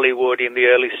in Hollywood in the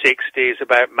early 60s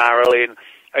about Marilyn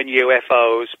and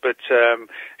UFOs, but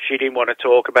she didn't want to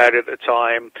talk about it at the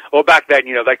time. Or back then,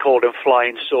 they called them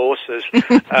flying saucers.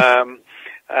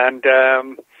 And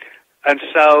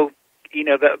so,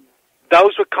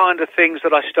 those were kind of things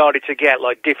that I started to get,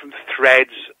 like different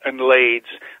threads and leads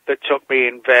that took me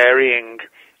in varying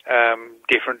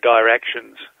different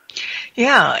directions.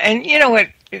 Yeah, and you know what?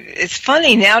 It's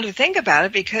funny now to think about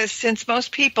it, because since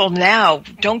most people now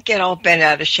don't get all bent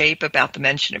out of shape about the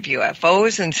mention of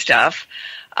UFOs and stuff,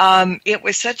 it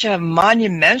was such a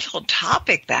monumental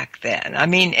topic back then. I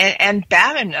mean, and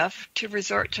bad enough to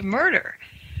resort to murder.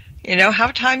 How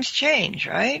times change,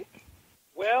 right?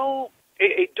 Well,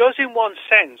 it does in one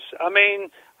sense. I mean,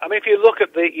 if you look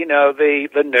at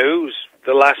the news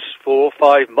the last 4 or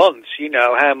 5 months,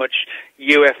 how much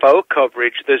UFO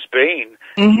coverage there's been,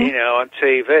 on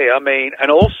TV. I mean,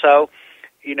 and also,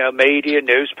 media,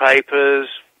 newspapers,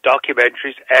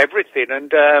 documentaries, everything,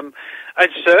 and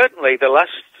certainly the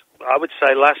last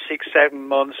 6, 7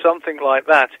 months, something like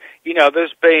that,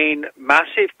 there's been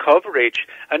massive coverage,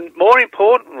 and more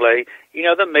importantly,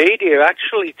 the media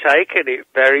actually taken it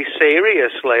very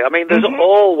seriously. I mean, there's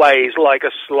always like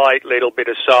a slight little bit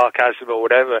of sarcasm or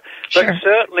whatever, but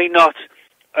certainly not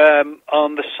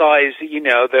on the size,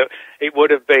 that it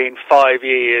would have been 5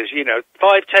 years,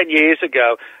 5, 10 years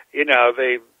ago,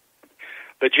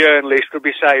 the journalist would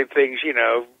be saying things,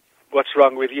 what's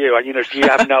wrong with you? And, do you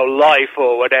have no life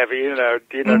or whatever,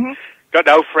 got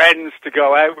no friends to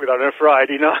go out with on a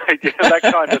Friday night, that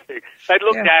kind of thing. They'd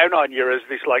look down on you as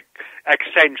this, like,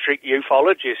 eccentric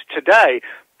ufologist. Today,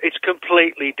 it's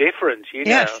completely different,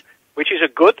 which is a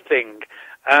good thing.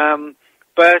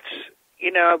 But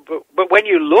when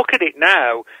you look at it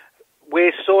now,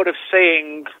 we're sort of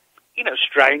seeing,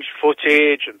 strange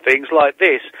footage and things like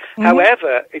this.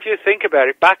 However, if you think about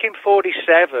it, back in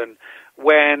 1947,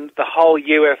 when the whole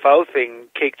UFO thing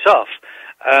kicked off,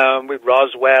 with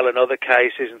Roswell and other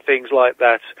cases and things like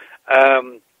that,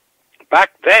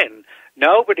 back then,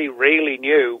 nobody really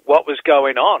knew what was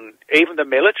going on, even the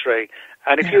military.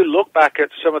 And if you look back at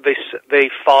some of the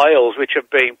files which have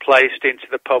been placed into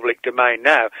the public domain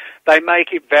now, they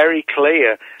make it very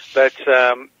clear that,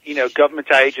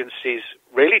 government agencies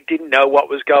really didn't know what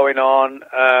was going on,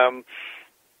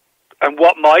 and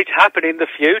what might happen in the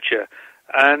future.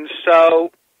 And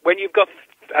so when you've got,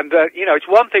 it's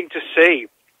one thing to see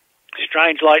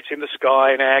strange lights in the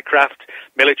sky and aircraft,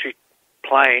 military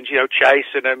planes,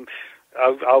 chasing them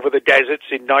over the deserts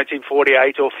in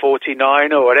 1948 or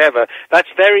 49 or whatever. That's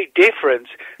very different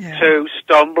to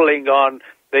stumbling on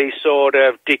these sort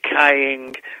of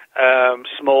decaying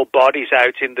small bodies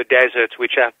out in the desert,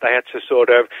 which they had to sort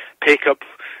of pick up,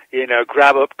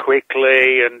 grab up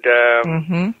quickly and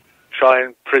try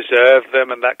and preserve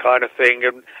them and that kind of thing.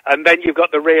 And then you've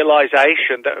got the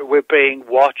realization that we're being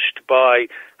watched by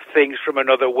things from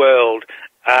another world,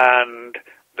 and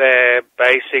they're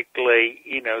basically,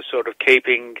 sort of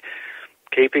keeping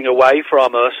away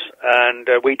from us, and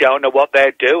we don't know what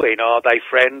they're doing. Are they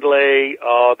friendly?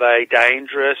 Are they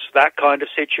dangerous? That kind of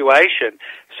situation.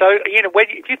 So,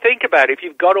 if you think about it, if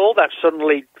you've got all that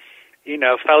suddenly,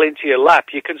 fell into your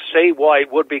lap, you can see why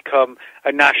it would become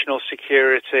a national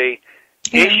security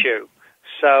issue.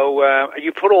 So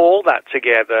you put all that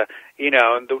together,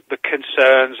 and the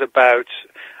concerns about,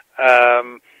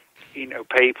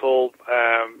 people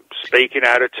speaking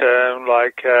out of turn,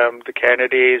 like the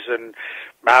Kennedys and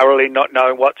Marilyn not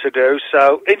knowing what to do.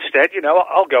 So instead,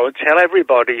 I'll go and tell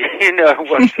everybody,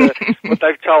 what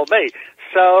they've told me.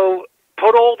 So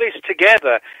put all this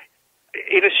together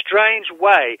in a strange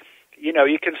way.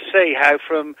 You can see how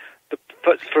from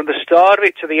the start of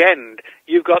it to the end,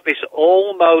 you've got this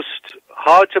almost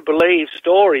hard-to-believe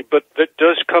story, but that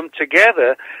does come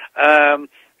together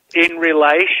in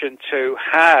relation to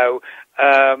how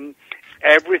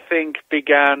everything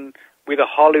began with a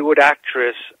Hollywood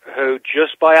actress who,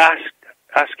 just by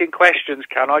asking questions,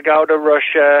 can I go to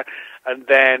Russia, and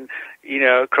then,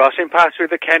 crossing paths with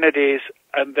the Kennedys,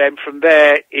 and then from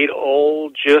there it all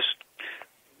just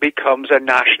becomes a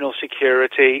national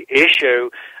security issue,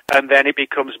 and then it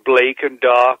becomes bleak and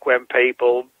dark when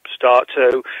people start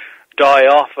to die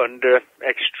off under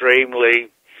extremely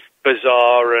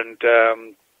bizarre and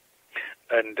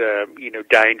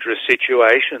dangerous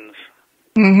situations.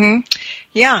 Mm-hmm.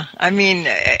 Yeah, I mean,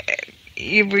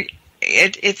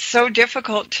 it's so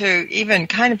difficult to even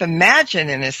kind of imagine,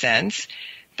 in a sense,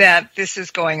 that this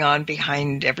is going on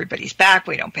behind everybody's back.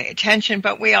 We don't pay attention,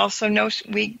 but we also know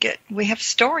we have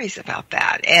stories about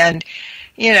that. And,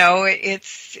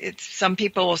 it's some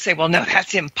people will say, well, no,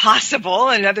 that's impossible.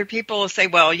 And other people will say,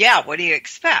 well, yeah, what do you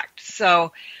expect?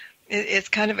 So it's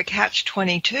kind of a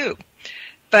catch-22.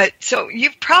 But so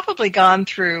you've probably gone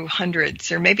through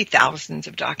hundreds or maybe thousands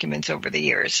of documents over the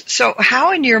years. So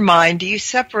how in your mind do you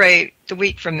separate the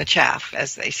wheat from the chaff,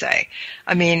 as they say?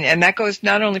 I mean, and that goes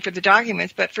not only for the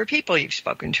documents, but for people you've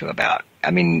spoken to about.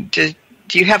 I mean, do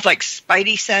you have like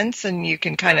spidey sense and you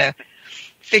can kind of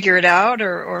figure it out,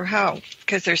 or how?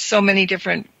 Because there's so many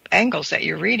different angles that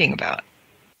you're reading about.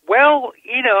 Well,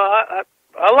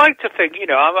 I like to think,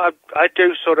 I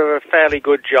do sort of a fairly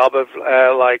good job of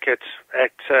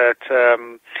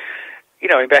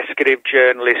investigative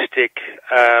journalistic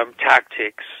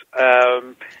tactics,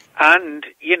 and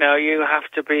you have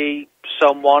to be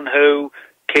someone who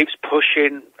keeps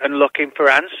pushing and looking for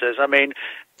answers. I mean,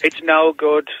 it's no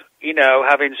good,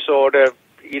 having sort of,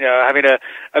 having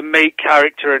a meat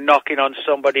character and knocking on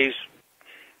somebody's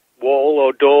wall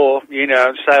or door,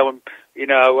 and saying,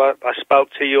 I spoke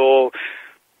to your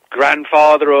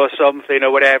grandfather or something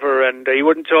or whatever, and he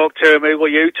wouldn't talk to me. Well,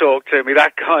 you talk to me,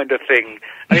 that kind of thing.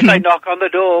 And if they knock on the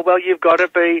door, well, you've got to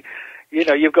be,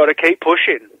 you've got to keep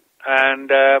pushing.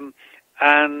 And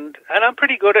I'm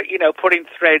pretty good at, putting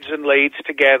threads and leads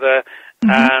together.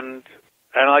 And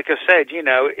like I said,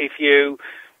 if you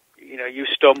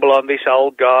stumble on this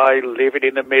old guy living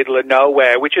in the middle of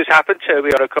nowhere, which has happened to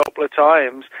me on a couple of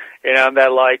times, and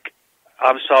they're like,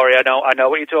 I'm sorry, I know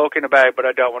what you're talking about, but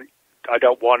I don't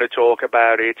want to talk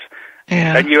about it.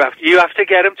 Yeah. And you have to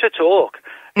get them to talk,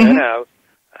 and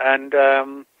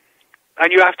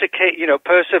you have to keep,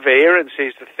 perseverance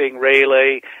is the thing,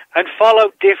 really, and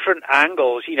follow different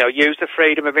angles. Use the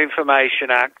Freedom of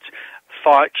Information Act.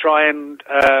 Try and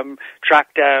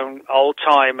track down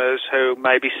old-timers who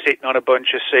may be sitting on a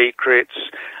bunch of secrets,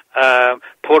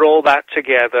 put all that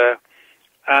together.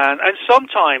 And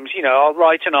sometimes, I'll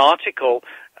write an article,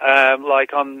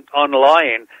 like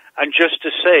online, and just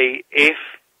to see if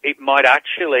it might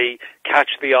actually catch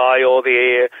the eye or the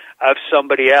ear of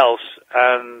somebody else.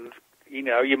 And,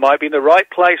 you might be in the right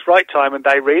place, right time, and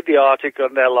they read the article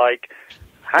and they're like,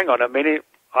 hang on a minute,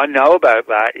 I know about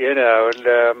that,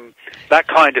 and that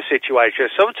kind of situation.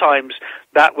 Sometimes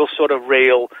that will sort of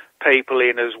reel people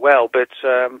in as well. But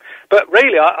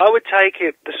really, I would take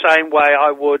it the same way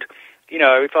I would,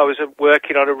 if I was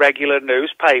working on a regular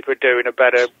newspaper doing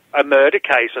about a murder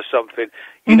case or something.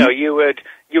 You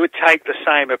would take the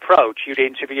same approach. You'd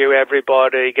interview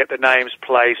everybody, get the names,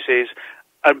 places,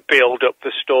 and build up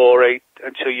the story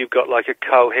until you've got like a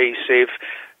cohesive,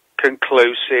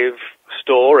 conclusive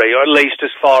story, or at least as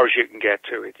far as you can get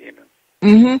to it,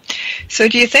 So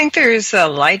do you think there's a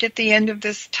light at the end of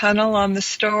this tunnel on the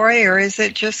story, or is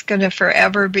it just going to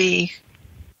forever be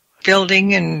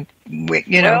building and,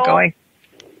 going?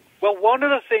 Well, one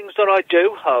of the things that I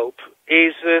do hope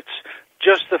is that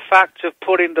just the fact of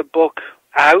putting the book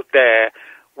out there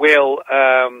will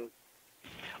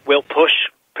push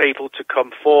people to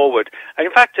come forward. And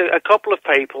in fact, a couple of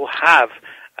people have,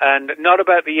 and not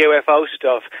about the UFO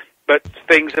stuff, but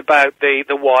things about the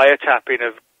wiretapping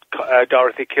of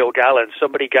Dorothy Kilgallen.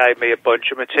 Somebody gave me a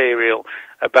bunch of material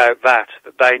about that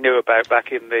they knew about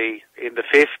back in the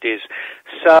 50s.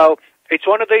 So it's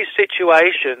one of these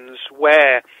situations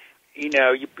where,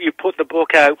 you put the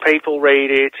book out, people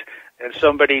read it, and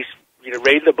somebody's,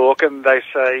 read the book and they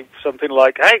say something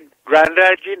like, hey,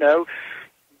 Grandad,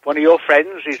 one of your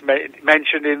friends is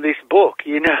mentioned in this book,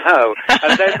 and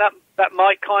then that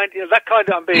might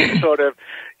I'm being sort of,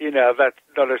 that's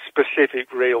not a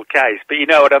specific real case, but you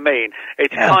know what I mean.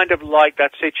 It's kind of like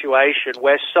that situation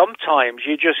where sometimes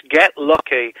you just get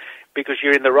lucky because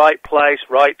you're in the right place,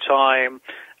 right time,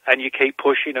 and you keep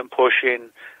pushing and pushing.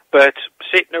 But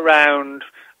sitting around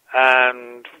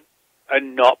and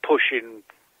not pushing,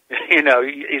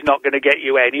 is not going to get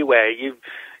you anywhere.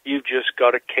 You've just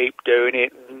got to keep doing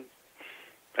it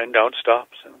and don't stop.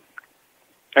 So.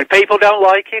 And people don't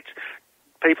like it.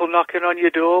 People knocking on your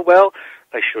door. Well,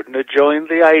 they shouldn't have joined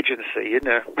the agency, you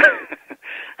know.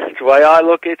 That's the way I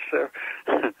look at it, sir.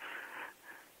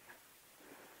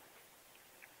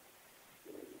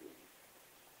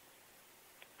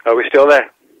 Are we still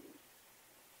there?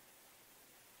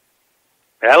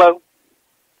 Hello?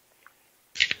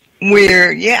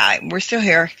 We're still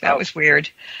here. That was weird.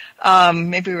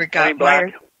 Maybe we got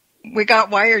wired. We got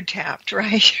wiretapped,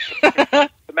 right? The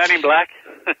men in black.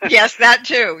 Yes, that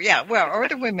too. Yeah, well, or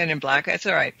the women in black. That's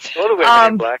all right. Or the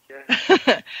women in black,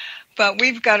 yeah. But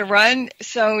we've got to run.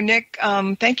 So, Nick,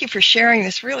 thank you for sharing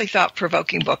this really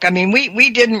thought-provoking book. I mean, we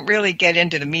didn't really get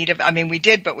into the meat of it. I mean, we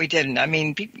did, but we didn't. I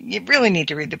mean, you really need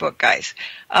to read the book, guys.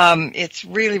 It's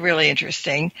really, really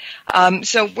interesting.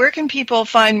 So where can people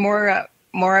find more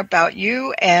about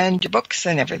you and your books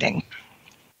and everything?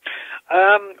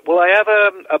 Well, I have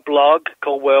a blog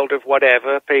called World of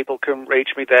Whatever. People can reach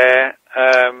me there.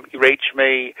 You reach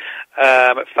me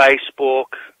at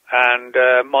Facebook, and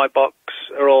my books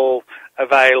are all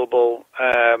available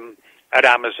at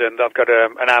Amazon. I've got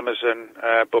an Amazon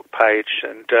book page,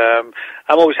 and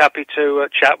I'm always happy to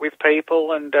chat with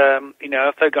people. And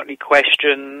if they've got any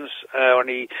questions or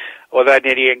they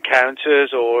need any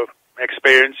encounters or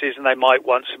experiences, and they might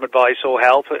want some advice or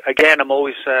help, again, I'm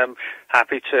always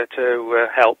happy to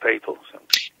help people. So.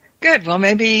 Good. Well,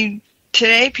 maybe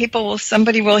today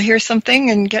somebody will hear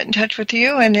something and get in touch with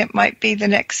you, and it might be the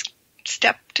next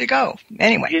step to go.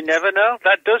 Anyway, you never know.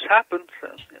 That does happen. So,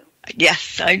 yeah.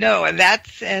 Yes, I know,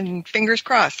 and fingers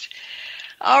crossed.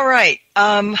 All right.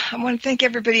 I want to thank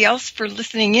everybody else for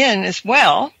listening in as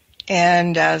well.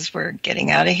 And as we're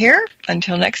getting out of here,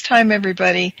 until next time,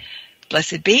 everybody.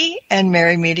 Blessed be, and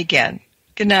merry meet again.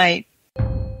 Good night.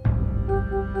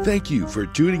 Thank you for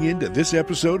tuning in to this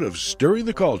episode of Stirring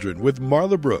the Cauldron with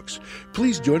Marla Brooks.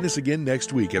 Please join us again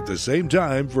next week at the same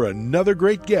time for another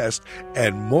great guest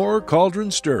and more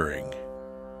cauldron stirring.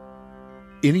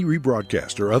 Any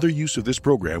rebroadcast or other use of this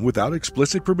program without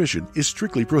explicit permission is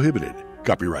strictly prohibited.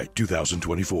 Copyright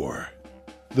 2024.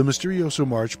 The Mysterioso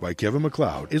March by Kevin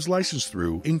MacLeod is licensed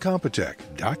through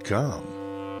Incompetech.com.